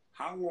know,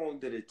 how long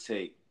did it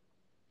take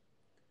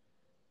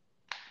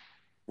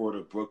for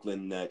the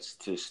Brooklyn Nets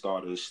to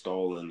start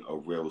installing a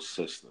real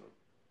system?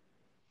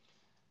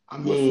 I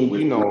mean,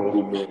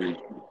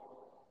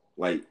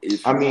 like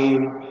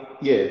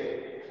yeah.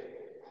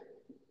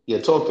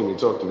 Talk to me.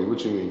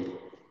 What you mean?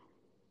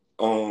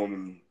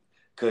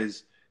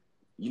 Because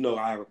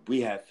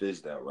we have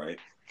Fizdale, right?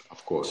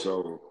 Of course.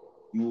 So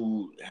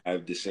you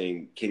have the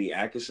same Kenny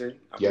Atkinson.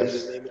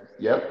 Yes.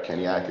 Yep.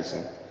 Kenny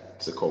Atkinson.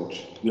 It's a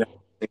coach. You have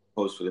the same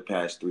coach for the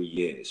past 3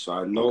 years, so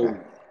I know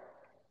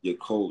your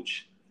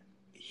coach.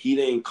 He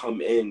didn't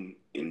come in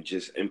and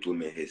just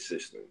implement his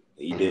system.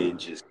 He didn't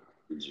just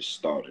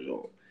start it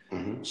off.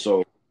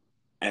 So,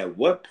 at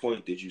what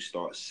point did you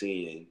start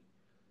seeing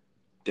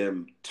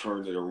them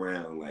turn it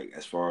around, like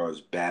as far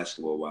as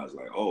basketball wise,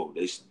 like, oh,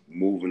 they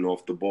moving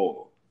off the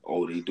ball,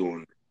 oh, they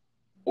doing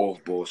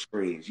off ball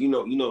screens,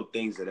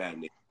 things of that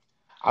nature.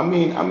 I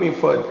mean,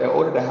 in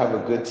order to have a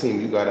good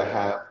team, you got to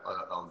have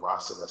a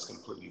roster that's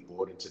completely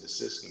bought into the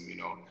system.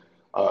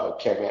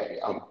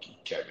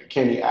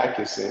 Kenny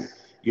Atkinson.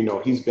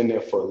 He's been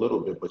there for a little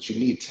bit, but you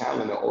need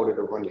talent in order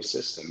to run your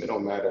system. It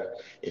don't matter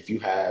if you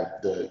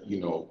have the,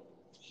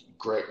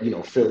 great,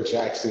 Phil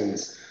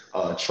Jackson's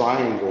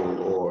triangle,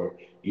 or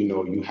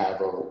you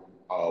have a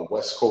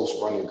West Coast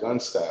run and gun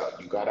style.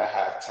 You got to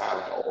have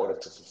talent in order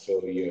to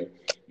fulfill your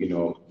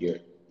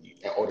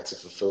in order to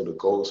fulfill the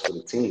goals for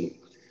the team.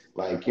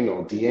 Like,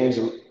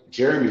 D'Angelo,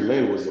 Jeremy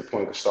Lin was the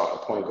starting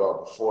point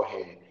guard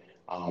beforehand,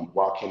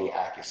 while Kenny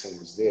Atkinson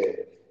was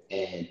there.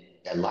 And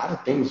a lot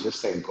of things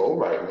just didn't go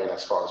right, man,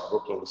 as far as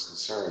Brooklyn was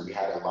concerned. We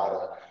had a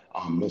lot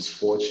of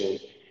misfortune,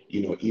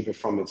 even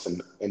from its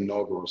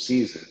inaugural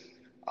season.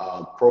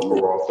 Yeah.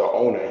 Prokhorov, the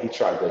owner, he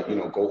tried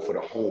to, go for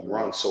the home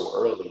run so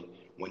early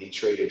when he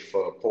traded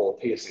for Paul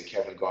Pierce and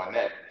Kevin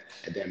Garnett,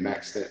 and then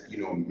matched them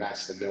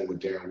in with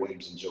Darren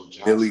Williams and Joe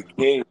Billy Johnson.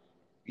 King.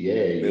 Yeah,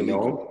 Billy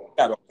King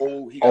got a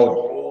whole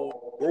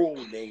Oh, role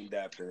named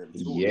after him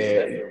too. The yeah.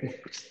 center.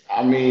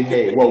 I mean,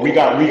 hey, well, we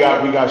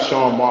got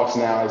Sean Marks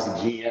now as the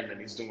GM,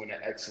 and he's doing an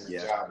excellent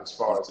Yes. job as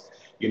far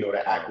He's as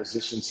the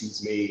acquisitions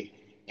he's made,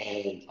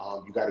 and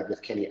you got to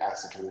give Kenny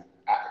Atkinson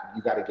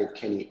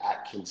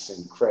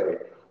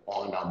credit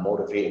on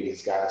motivating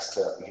these guys to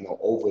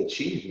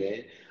overachieve,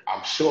 man.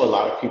 I'm sure a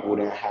lot of people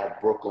didn't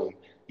have Brooklyn,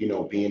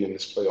 being in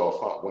this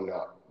playoff hunt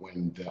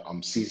when the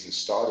season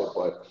started,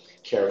 but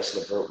Karis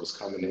LeVert was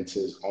coming into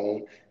his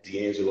own.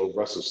 D'Angelo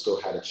Russell still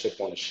had a chip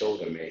on his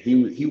shoulder, man.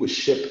 He was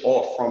shipped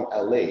off from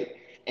LA,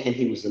 and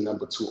he was the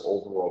number 2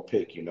 overall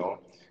pick,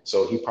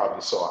 So he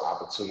probably saw an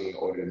opportunity in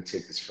order to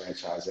take this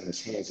franchise in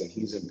his hands, and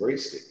he's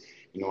embraced it.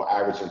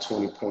 Averaging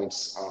 20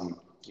 points,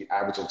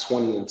 averaging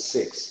 20 and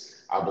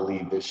 6, I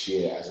believe, this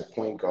year as a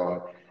point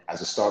guard,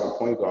 as a starting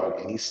point guard,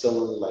 and he's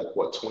still only like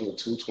what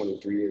 22,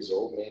 23 years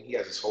old, man. He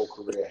has his whole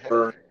career ahead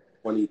of him.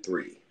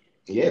 23.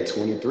 Yeah,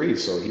 23.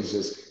 So he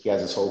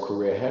has his whole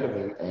career ahead of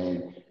him,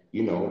 and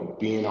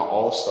being an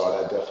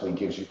all-star, that definitely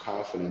gives you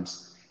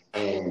confidence.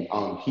 And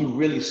he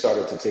really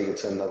started to take it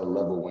to another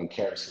level when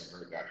Karis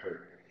LeVert got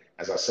hurt.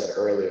 As I said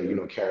earlier,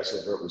 Karis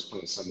LeVert was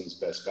playing some of his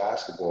best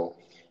basketball,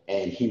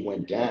 and he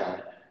went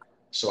down.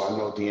 So I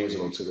know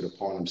D'Angelo took it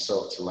upon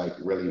himself to like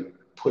really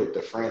put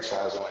the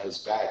franchise on his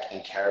back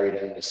and carry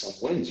them to some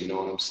wins. You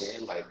know what I'm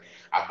saying? Like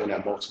I've been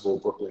at multiple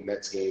Brooklyn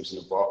Nets games in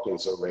the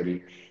Barclays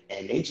already,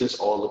 and they just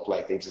all look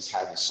like they just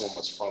having so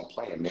much fun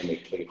playing. Man, they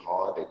play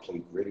hard, they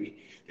play gritty.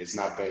 There's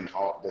not been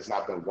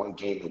one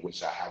game in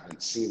which I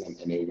haven't seen them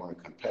and they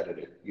weren't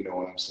competitive. You know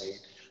what I'm saying?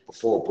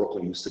 Before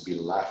Brooklyn used to be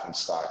the laughing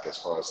stock as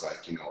far as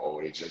like,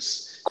 oh,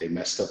 they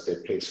messed up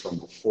their place from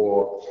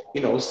before.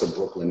 It's the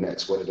Brooklyn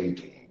Nets. What are they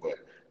doing? But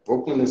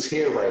Brooklyn is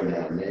here right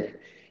now, man.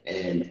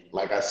 And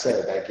like I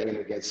said, that game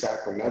against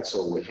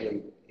Sacramento with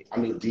him, I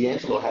mean,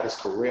 D'Angelo had his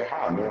career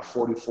high, man,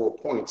 44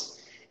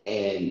 points.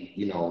 And,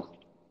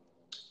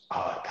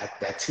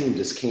 that team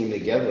just came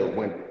together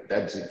when it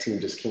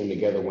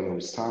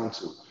was time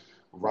to.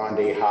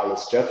 Rondé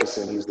Hollis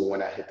Jefferson, he's the one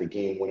that hit the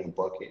game winning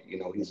bucket.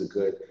 He's a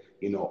good,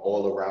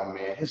 all around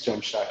man. His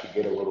jump shot could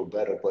get a little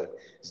better, but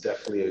he's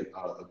definitely a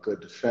good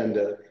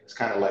defender. It's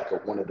kind of like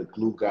one of the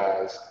glue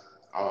guys.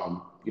 I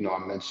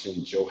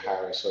mentioned Joe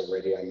Harris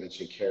already. I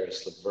mentioned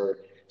Karis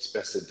LeVert,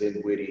 Spencer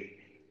Dinwiddie,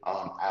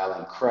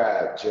 Alan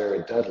Crabb,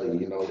 Jared Dudley.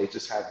 They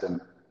just have the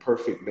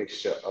perfect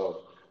mixture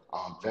of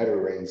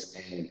veterans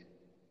and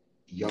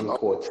young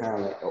core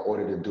talent in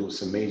order to do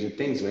some major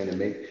things, man, and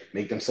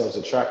make themselves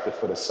attractive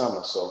for the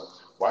summer. So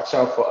watch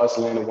out for us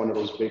landing one of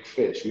those big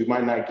fish. We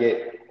might not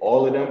get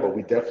all of them, but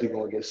we definitely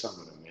gonna get some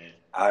of them, man.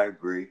 I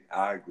agree.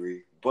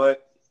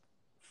 But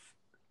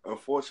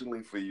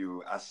unfortunately for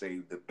you, I say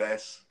the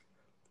best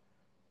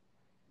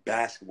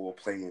basketball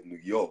player in New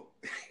York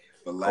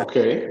for life,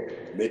 Okay.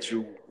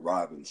 Mitchell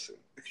Robinson.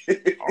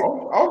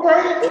 All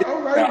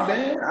right,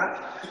 man.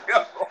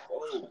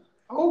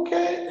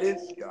 Okay.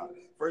 This guy.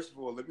 First of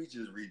all, let me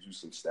just read you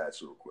some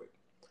stats real quick.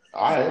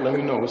 All right, let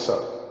me know what's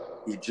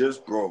up. He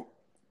just broke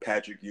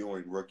Patrick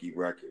Ewing rookie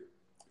record.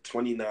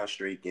 29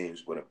 straight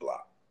games with a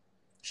block.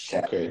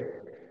 Okay.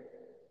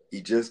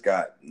 He just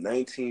got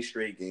 19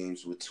 straight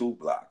games with 2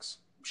 blocks.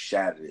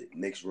 Shattered it.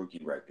 Knicks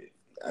rookie record.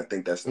 I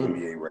think that's the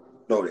NBA record.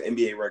 No, the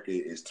NBA record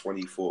is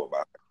 24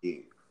 by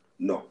Hakeem.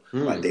 No,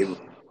 by David.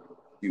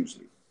 Excuse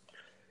me.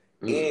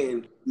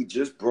 And he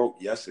just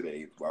broke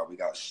yesterday while we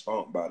got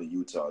stomped by the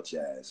Utah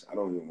Jazz. I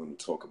don't even want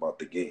to talk about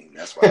the game.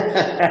 That's why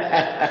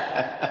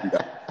we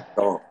got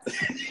stomped.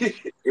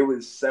 It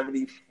was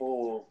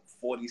 74-47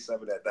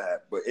 at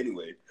that. But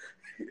anyway,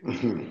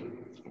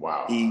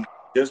 wow. He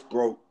just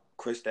broke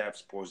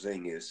Kristaps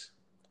Porzingis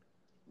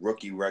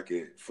rookie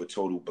record for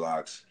total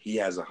blocks. He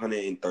has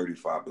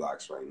 135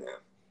 blocks right now.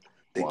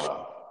 The kid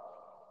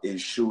is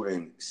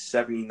shooting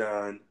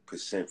 79%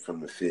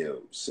 from the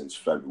field since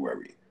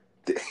February.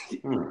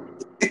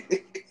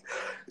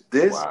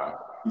 He's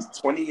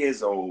 20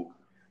 years old,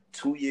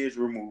 2 years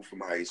removed from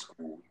high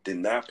school, did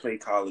not play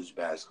college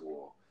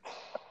basketball. I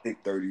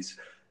think 30s.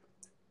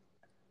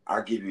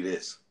 I'll give you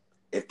this.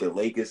 If the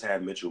Lakers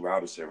had Mitchell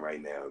Robinson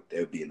right now,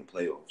 they'll be in the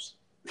playoffs.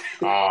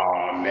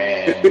 Oh,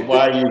 man.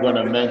 Why are you going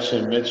to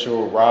mention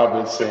Mitchell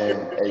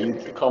Robinson? Hey,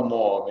 come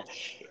on, man.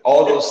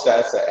 All those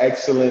stats are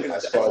excellent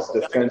as far as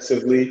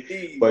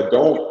defensively, but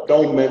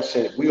don't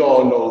mention. We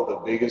all know the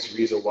biggest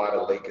reason why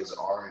the Lakers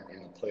aren't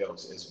in the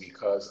playoffs is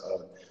because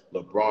of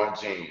LeBron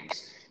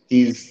James.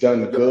 He's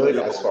done good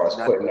as far as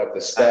putting up the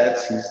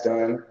stats he's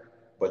done,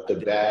 but I the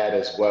think bad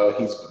as well.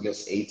 He's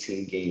missed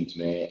 18 games,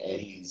 man,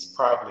 and he's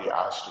probably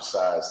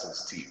ostracized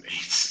his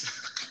teammates.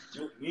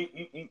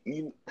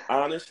 you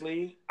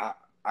honestly, I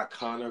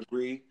kind of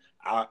agree.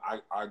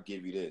 I'll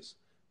give you this.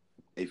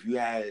 If you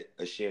had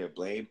a share of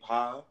blame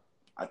pile,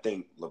 I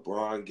think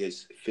LeBron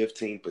gets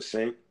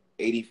 15%,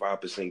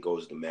 85%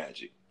 goes to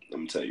Magic. Let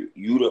me tell you,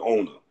 you the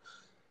owner.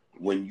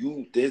 When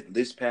you did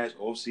this past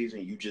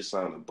offseason, you just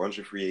signed a bunch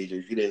of free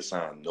agents. You didn't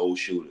sign no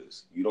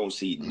shooters. You don't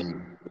see no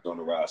shooters on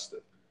the roster.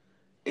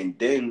 And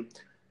then,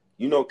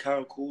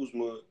 Kyle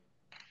Kuzma,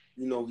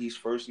 he's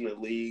first in the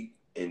league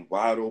in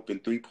wide open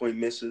 3-point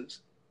misses.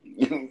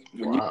 When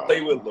you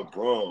play with Wow,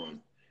 LeBron,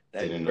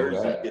 that didn't know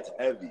jersey gets that.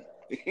 heavy.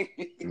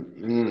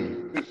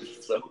 Mm-mm.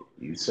 So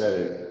You said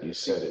it. You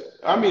said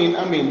it.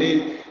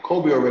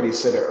 Kobe already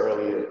said it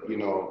earlier.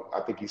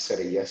 I think he said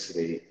it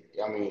yesterday.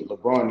 I mean,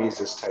 LeBron needs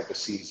this type of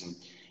season,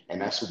 and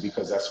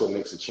because that's what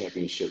makes the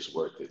championships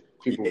worth it.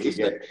 People yeah, he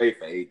said forget. trade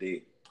for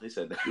AD. He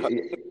said that.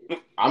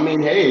 I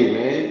mean, hey,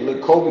 man,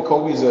 look,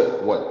 Kobe's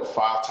a what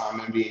 5-time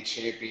NBA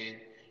champion.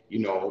 You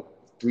know,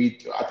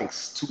 I think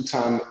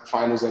 2-time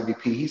Finals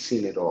MVP. He's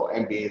seen it all.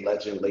 NBA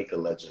legend, Laker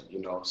legend.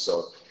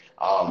 So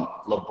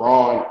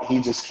LeBron,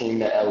 he just came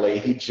to LA.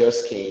 He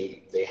just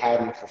came. They had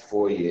him for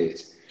 4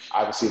 years.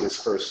 Obviously,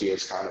 this first year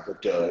is kind of a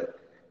dud.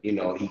 He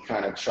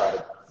kind of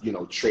tried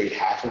to trade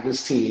half of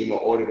his team in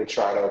order to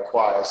try to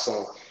acquire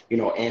some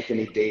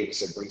Anthony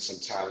Davis and bring some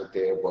talent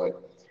there,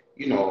 but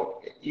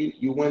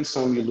you win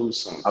some, you lose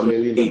some. I'm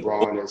Clearly, in both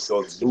LeBron New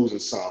York is City. losing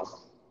some.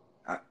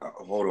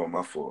 Hold on,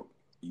 my fault.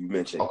 You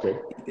mentioned Okay.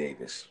 Anthony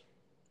Davis.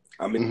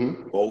 I'm in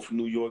Mm-hmm. both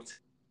New York,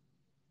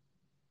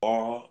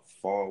 far,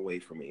 far away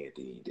from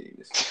Anthony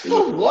Davis.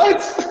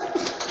 What?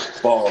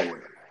 Far away.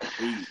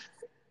 Please.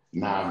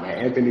 Nah, man.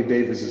 Anthony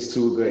Davis is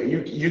too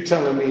good. You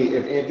telling me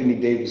if Anthony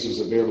Davis was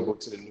available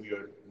to the New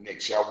York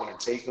Knicks, y'all wouldn't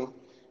take him?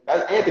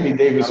 Anthony I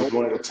Davis is don't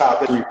one of the top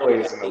because three you know what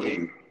players that in the means.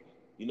 league.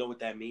 You know what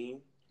that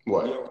means? We are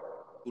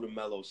What? through the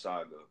Melo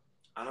saga.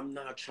 I'm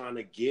not trying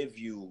to give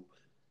you,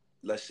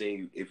 let's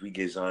say, if we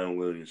get Zion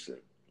Williamson,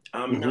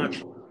 I'm not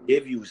trying Mm-hmm. to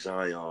give you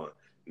Zion,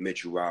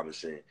 Mitchell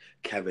Robinson,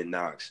 Kevin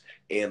Knox,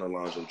 and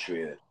Alonzo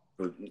Trier.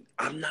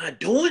 I'm not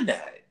doing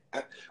that.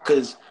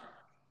 Because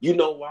you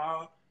know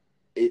why?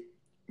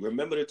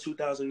 Remember the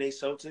 2008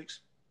 Celtics?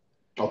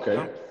 How Okay.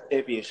 many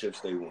championships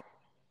they won?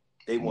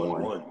 They won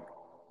One. one.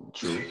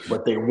 True.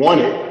 But they won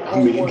it. I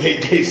Won mean, one.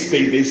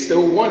 they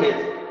still won it.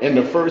 In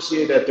the first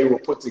year that they were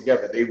put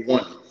together, they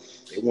won it.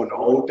 They won the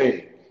whole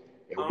thing.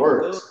 It I'm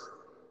worked. good.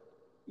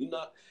 You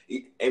know,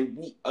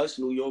 and us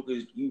New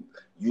Yorkers, you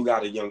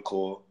got a young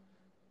core.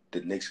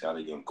 The Knicks got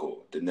a young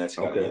core. The Nets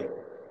got a young. Okay.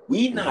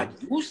 We not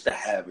Mm-hmm. used to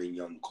having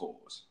young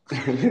cores.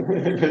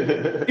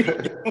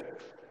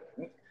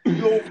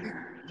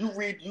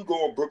 You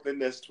go on Brooklyn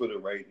Nets Twitter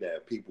right now.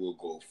 People will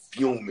go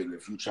fuming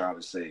if you try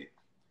to say,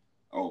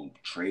 "Oh,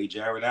 trade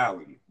Jared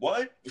Allen."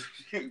 What?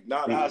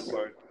 Not us,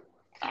 son.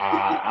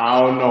 I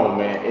don't know,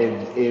 man.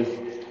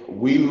 If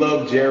we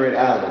love Jared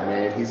Allen,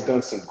 man, he's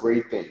done some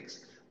great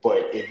things.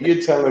 But if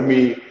you're telling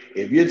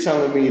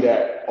me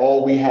that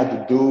all we had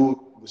to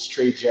do was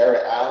trade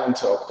Jared Allen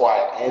to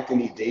acquire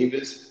Anthony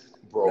Davis,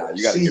 Nah, bro,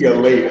 you got to see give you up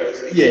the farm.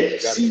 later. Yeah, You got to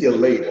see give you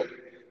up the farm. later.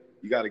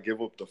 You got to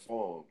give up the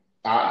farm.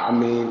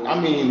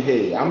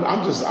 Hey,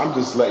 I'm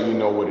just letting you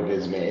know what it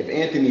is, man. If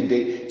Anthony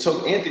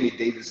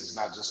Davis is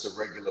not just a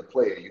regular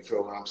player. You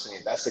feel what I'm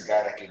saying? That's a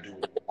guy that can do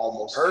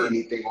almost Hurt.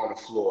 anything on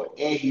the floor,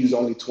 and he's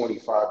only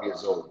 25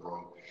 years old,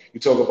 bro. You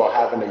talk about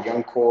having a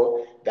young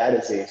core. That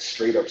is a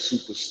straight up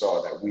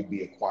superstar that we'd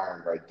be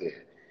acquiring right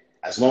there.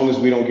 As long as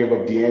we don't give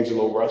up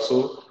D'Angelo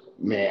Russell,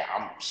 man,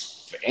 I'm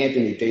for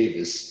Anthony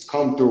Davis.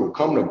 Come through,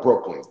 come to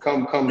Brooklyn,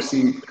 come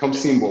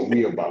see what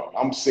we about.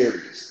 I'm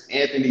serious.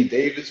 Anthony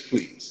Davis,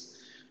 please.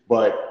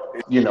 But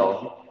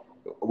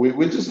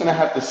we're just gonna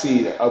have to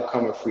see the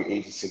upcoming free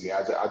agency.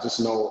 I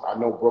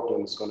know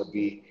Brooklyn is gonna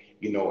be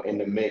in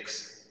the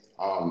mix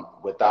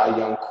with our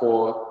young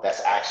core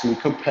that's actually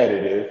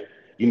competitive.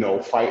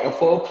 Fighting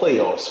for a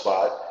playoff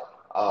spot.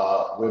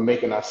 We're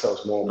making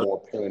ourselves more and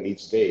more appealing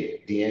each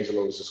day.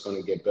 D'Angelo is just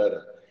gonna get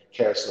better.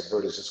 Karis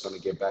LeVert is just gonna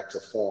get back to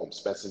form.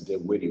 Spencer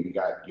Dinwiddie, we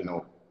got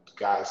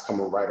guys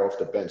coming right off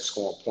the bench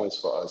scoring points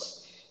for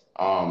us.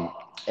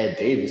 Ed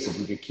Davis, if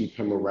we could keep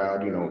him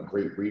around,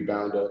 great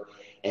rebounder,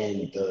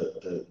 and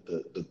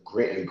the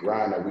grit and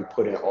grind that we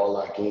put in all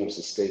our games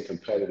to stay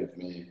competitive,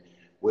 man.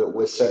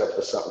 We're set up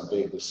for something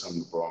big this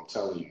summer, bro. I'm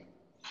telling you.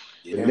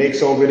 Yeah, The them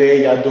Knicks over there,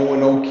 y'all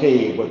doing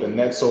okay, but the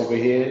Nets over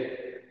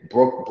here,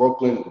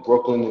 Brooklyn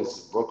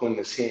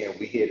is here, and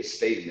we here to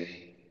stay, man.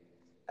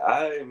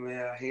 All right,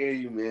 man. I hear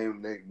you,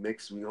 man.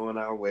 Next, we on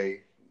our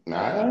way.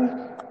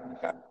 Nah.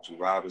 Got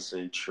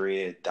Robinson,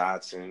 Tread,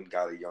 Dotson.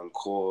 Got a young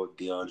core,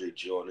 DeAndre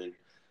Jordan,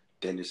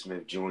 Dennis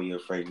Smith Jr.,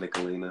 Frank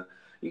Nicolina.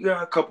 You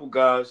got a couple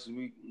guys.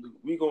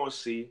 We gonna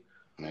see.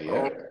 Not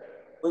Um, yet.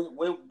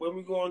 when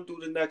we gonna do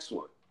the next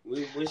one?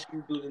 When should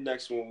we do the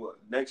next one?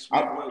 Next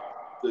week? I, What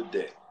good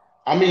day?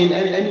 I mean,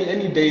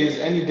 any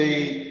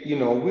day,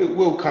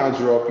 we'll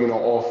conjure up,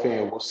 all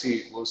fan. We'll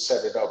see, we'll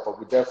set it up, but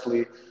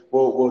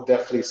we'll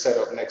definitely set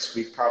up next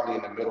week, probably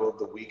in the middle of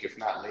the week, if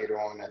not later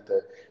on at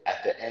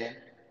the end,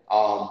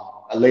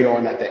 later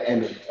on at the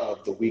end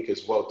of the week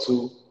as well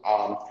too.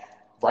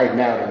 Right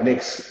now, the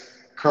Knicks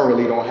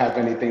currently don't have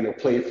anything to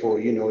play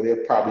for.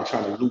 They're probably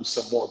trying to lose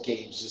some more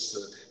games just to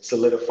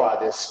solidify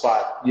their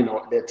spot,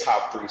 their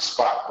top three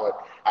spot. But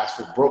as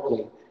for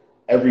Brooklyn,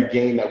 every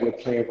game that we're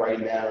playing right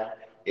now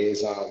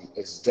is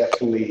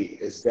definitely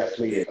Yeah.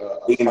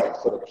 a fight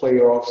for the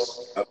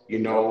playoffs.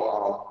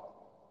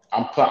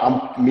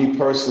 Me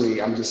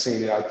personally, I'm just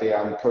saying it out there.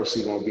 I'm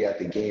personally going to be at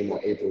the game on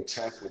April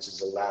 10th, which is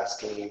the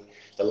last game,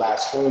 the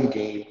last home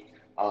game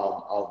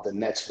of the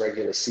Nets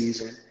regular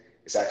season.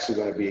 It's actually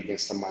going to be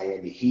against the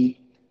Miami Heat,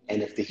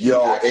 and if the Heat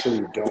Yo,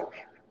 actually don't,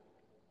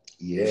 it's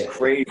yeah,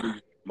 crazy.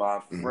 My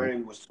mhm.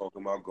 friend was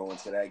talking about going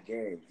to that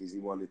game because he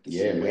wanted to see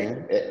Yeah, Wade.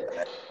 man.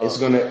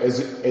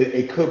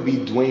 It could be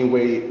Dwayne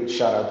Wade.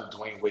 Shout out to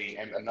Dwayne Wade,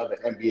 and another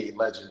NBA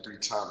legend,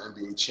 three-time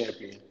NBA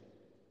champion,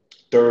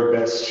 third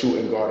best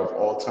shooting guard of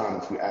all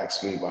time, if you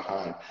ask me,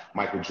 behind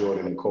Michael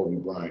Jordan and Kobe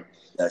Bryant.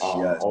 Yes,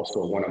 yes.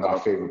 Also, one of my Um,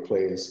 favorite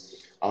players.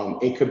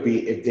 It could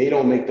be, if they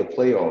don't make the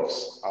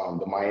playoffs,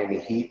 the Miami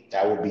Heat,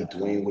 that would be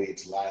Dwayne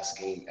Wade's last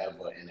game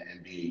ever in an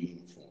NBA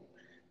uniform.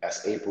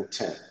 That's April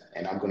 10th.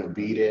 And I'm going to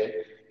be there,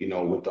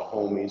 with the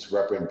homies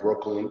repping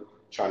Brooklyn,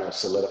 trying to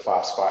solidify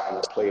a spot in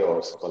the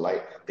playoffs. But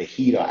like the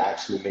Heat are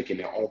actually making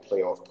their own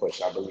playoff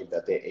push. I believe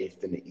that they're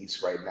eighth in the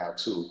East right now,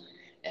 too.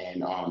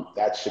 And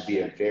that should be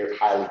a very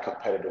highly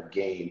competitive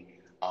game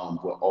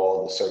with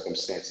all the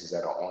circumstances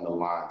that are on the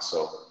line.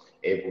 So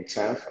April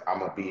 10th,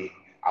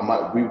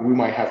 we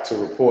might have to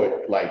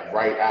report like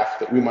right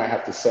after. We might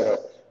have to set up,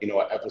 an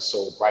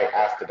episode right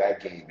after that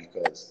game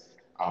because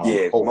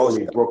yeah, most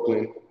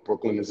hopefully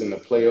Brooklyn is in the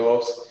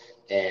playoffs.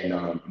 And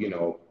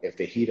if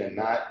the Heat are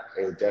not,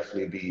 it would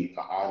definitely be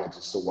an honor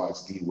just to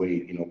watch D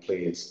Wade,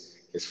 play his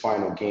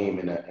final game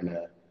in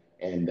the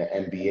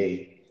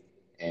NBA,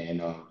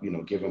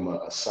 and give him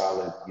a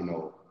solid,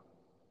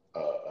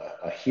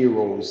 a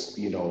hero's,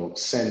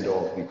 send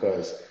off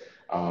because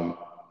um,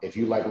 if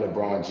you like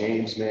LeBron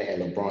James, man,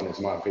 and LeBron is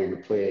my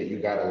favorite player, you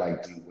gotta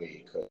like D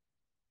Wade because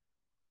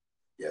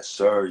yes,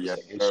 sir. it's Yes,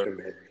 an sir.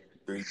 instrument.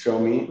 You Three. feel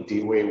me?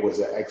 D Wade was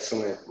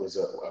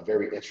a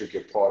very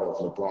intricate part of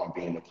LeBron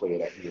being the player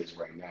that he is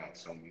right now.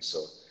 Feel me?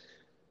 So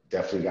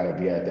definitely got to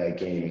be at that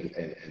game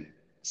and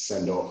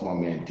send off my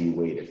man D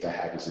Wade if that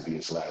happens to be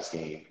his last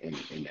game in the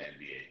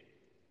NBA.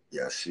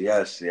 Yes,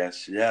 yes,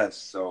 yes, yes.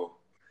 So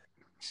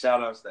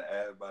shout outs to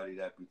everybody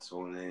that be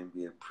tuning in.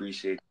 We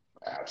appreciate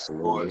the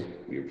support. Absolutely,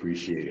 we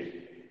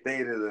appreciate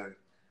State of the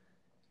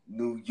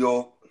New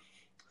York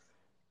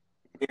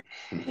it.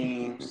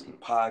 teams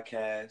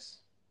podcast.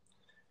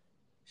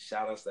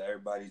 Shout outs to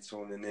everybody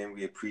tuning in.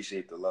 We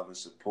appreciate the love and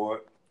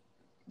support.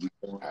 We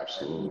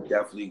Absolutely.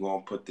 definitely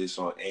gonna put this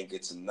on Anchor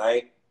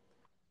tonight.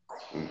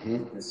 Hmm.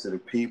 Get this to the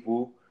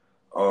people.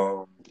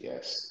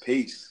 Yes.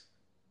 Peace.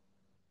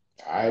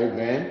 All right,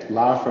 man.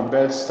 Live from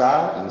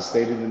Bed-Stuy in the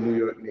state of the New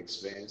York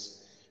Knicks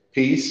fans.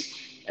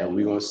 Peace, and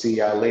we're gonna see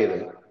y'all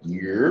later.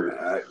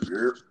 Yep.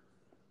 You're